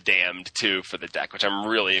Army of the Damned too for the deck, which I'm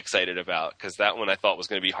really excited about because that one I thought was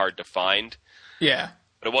going to be hard to find. Yeah.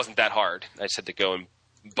 But it wasn't that hard. I just had to go and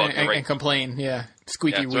bug and complain. Yeah.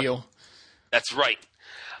 Squeaky wheel. That's right.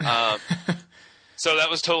 So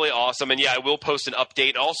that was totally awesome. And yeah, I will post an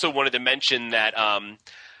update. Also wanted to mention that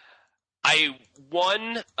I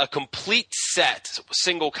won a complete set,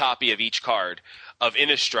 single copy of each card of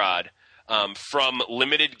Innistrad from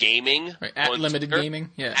Limited Gaming. Right, at Limited Twitter,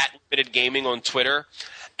 Gaming, yeah. At Limited Gaming on Twitter.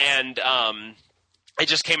 And it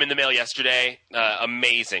just came in the mail yesterday.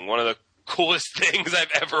 Amazing. One of the coolest things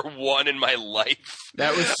I've ever won in my life.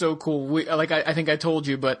 That was so cool. I think I told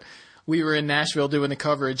you, but we were in Nashville doing the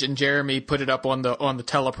coverage, and Jeremy put it up on the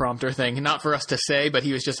teleprompter thing. Not for us to say, but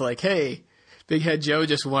he was just like, "Hey, Big Head Joe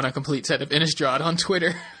just won a complete set of Innistrad on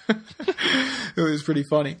Twitter." It was pretty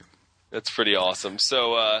funny. That's pretty awesome.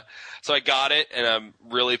 So I got it, and I'm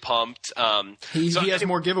really pumped. He has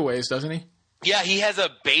more giveaways, doesn't he? Yeah, he has a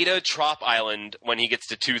beta Trop Island. When he gets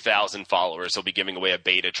to 2,000 followers, he'll be giving away a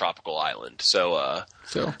beta tropical island. So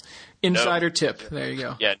insider tip. There you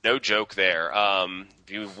go. Yeah, no joke there.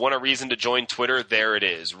 If you want a reason to join Twitter, there it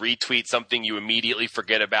is. Retweet something you immediately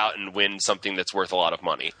forget about and win something that's worth a lot of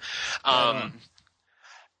money. But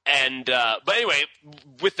anyway,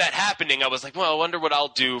 with that happening, I was like, well, I wonder what I'll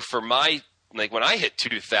do for my, when I hit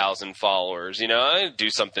 2,000 followers, I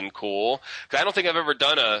do something cool. Because I don't think I've ever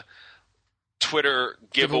done a Twitter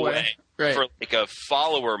giveaway. Right. For a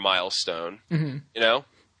follower milestone,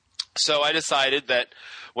 So I decided that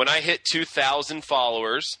when I hit 2,000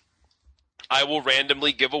 followers, I will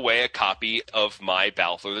randomly give away a copy of my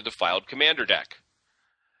Balthor the Defiled Commander deck.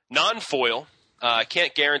 Non-foil. I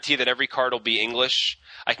can't guarantee that every card will be English.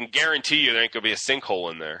 I can guarantee you there ain't going to be a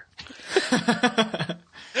sinkhole in there.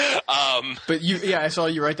 But I saw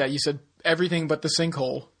you write that. You said everything but the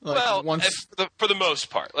sinkhole. For the most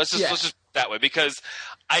part. Let's just put it that way, because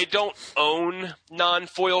I don't own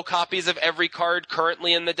non-foil copies of every card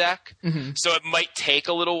currently in the deck. So it might take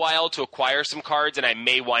a little while to acquire some cards, and I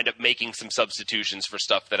may wind up making some substitutions for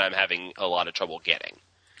stuff that I'm having a lot of trouble getting.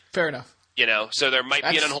 Fair enough. So there might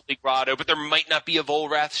be an Unholy Grotto, but there might not be a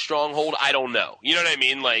Volrath Stronghold. I don't know. You know what I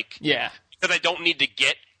mean? Because I don't need to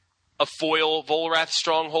get a foil Volrath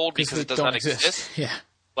Stronghold because it does not exist. Yeah.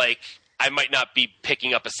 I might not be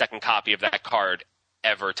picking up a second copy of that card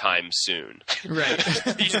ever time soon. Right.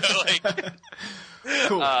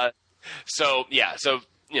 Cool. So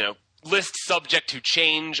list subject to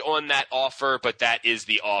change on that offer, but that is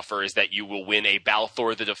the offer, is that you will win a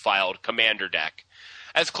Balthor the Defiled Commander deck.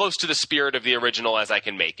 As close to the spirit of the original as I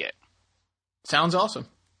can make it. Sounds awesome.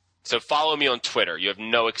 So follow me on Twitter. You have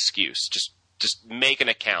no excuse. Just make an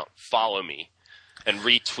account. Follow me. And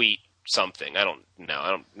retweet something.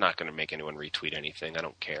 I'm not going to make anyone retweet anything. I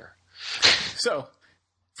don't care. So,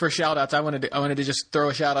 for shout-outs, I wanted to just throw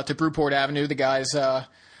a shout-out to Brewport Avenue. The guys,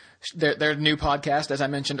 their new podcast, as I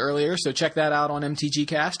mentioned earlier. So check that out on MTG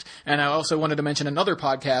Cast. And I also wanted to mention another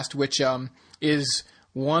podcast, which is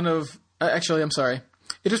one of... actually, I'm sorry.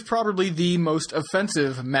 It is probably the most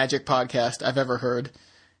offensive Magic podcast I've ever heard,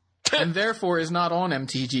 and therefore is not on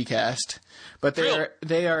MTG Cast. But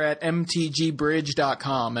they are at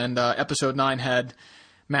mtgbridge.com, and episode 9 had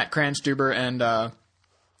Matt Kranstuber and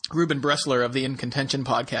Ruben Bressler of the In Contention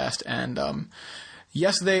podcast. And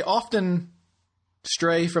yes, they often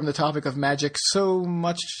stray from the topic of Magic so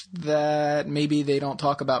much that maybe they don't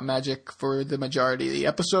talk about Magic for the majority of the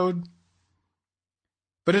episode.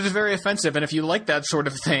 But it is very offensive, and if you like that sort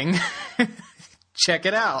of thing, check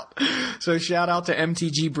it out. So shout out to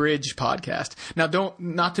MTG Bridge podcast. Now,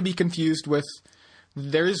 not to be confused with,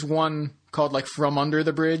 there is one called like From Under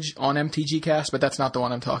the Bridge on MTG Cast, but that's not the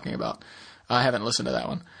one I'm talking about. I haven't listened to that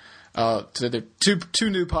one. So the two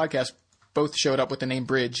new podcasts both showed up with the name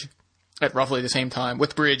Bridge at roughly the same time,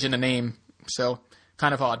 with Bridge in the name. So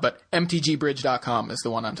kind of odd, but mtgbridge.com is the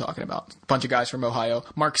one I'm talking about. A bunch of guys from Ohio.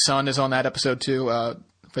 Mark Sun is on that episode too.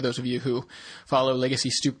 For those of you who follow Legacy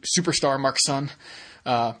superstar Mark Sun.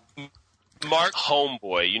 Mark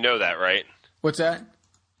homeboy, you know that, right? What's that?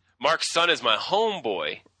 Mark Sun is my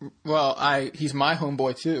homeboy. Well, he's my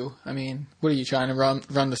homeboy too. I mean, what are you trying to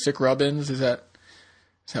run the sick rub-ins? Is that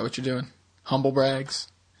what you're doing? Humble brags?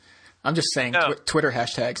 I'm just saying Twitter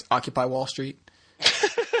hashtags, Occupy Wall Street.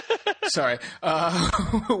 Sorry.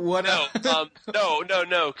 What? No,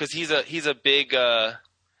 because he's a big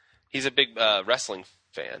wrestling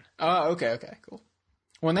fan. Oh, okay, cool.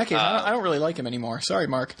 Well, in that case, I don't really like him anymore. Sorry,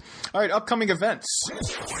 Mark. All right, upcoming events.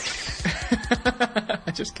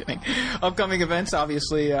 Just kidding. Upcoming events,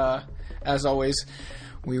 obviously, as always,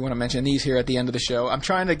 we want to mention these here at the end of the show. I'm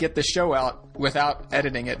trying to get the show out without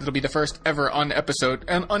editing it. It'll be the first ever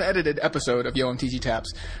unedited episode of Yo MTG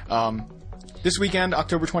Taps. This weekend,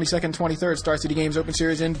 October 22nd, 23rd, Star City Games Open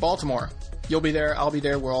Series in Baltimore. You'll be there, I'll be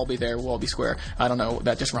there, we'll all be there, we'll all be square. I don't know,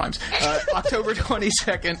 that just rhymes. October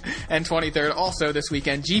 22nd and 23rd, also this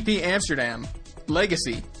weekend, GP Amsterdam,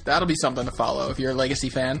 Legacy. That'll be something to follow if you're a Legacy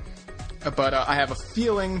fan. But I have a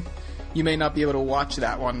feeling you may not be able to watch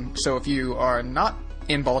that one. So if you are not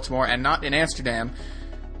in Baltimore and not in Amsterdam,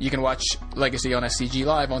 you can watch Legacy on SCG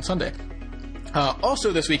Live on Sunday.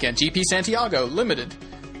 Also this weekend, GP Santiago, Limited.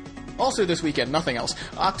 Also this weekend, nothing else.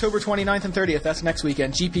 October 29th and 30th, that's next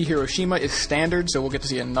weekend. GP Hiroshima is standard, so we'll get to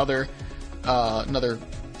see another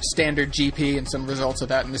standard GP and some results of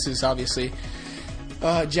that. And this is obviously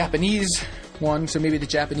Japanese one, so maybe the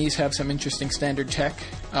Japanese have some interesting standard tech.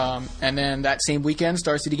 And then that same weekend,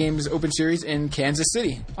 Star City Games Open Series in Kansas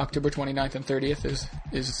City. October 29th and 30th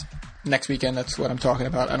is next weekend. That's what I'm talking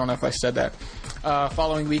about. I don't know if I said that.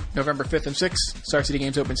 Following week, November 5th and 6th, Star City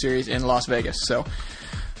Games Open Series in Las Vegas. So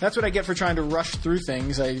that's what I get for trying to rush through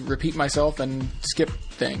things. I repeat myself and skip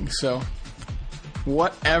things. So,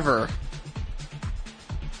 whatever.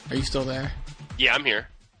 Are you still there? Yeah, I'm here.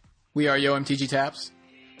 We are Yo MTG Taps.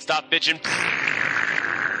 Stop bitching.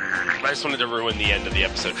 I just wanted to ruin the end of the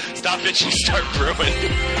episode. Stop bitching, start brewing.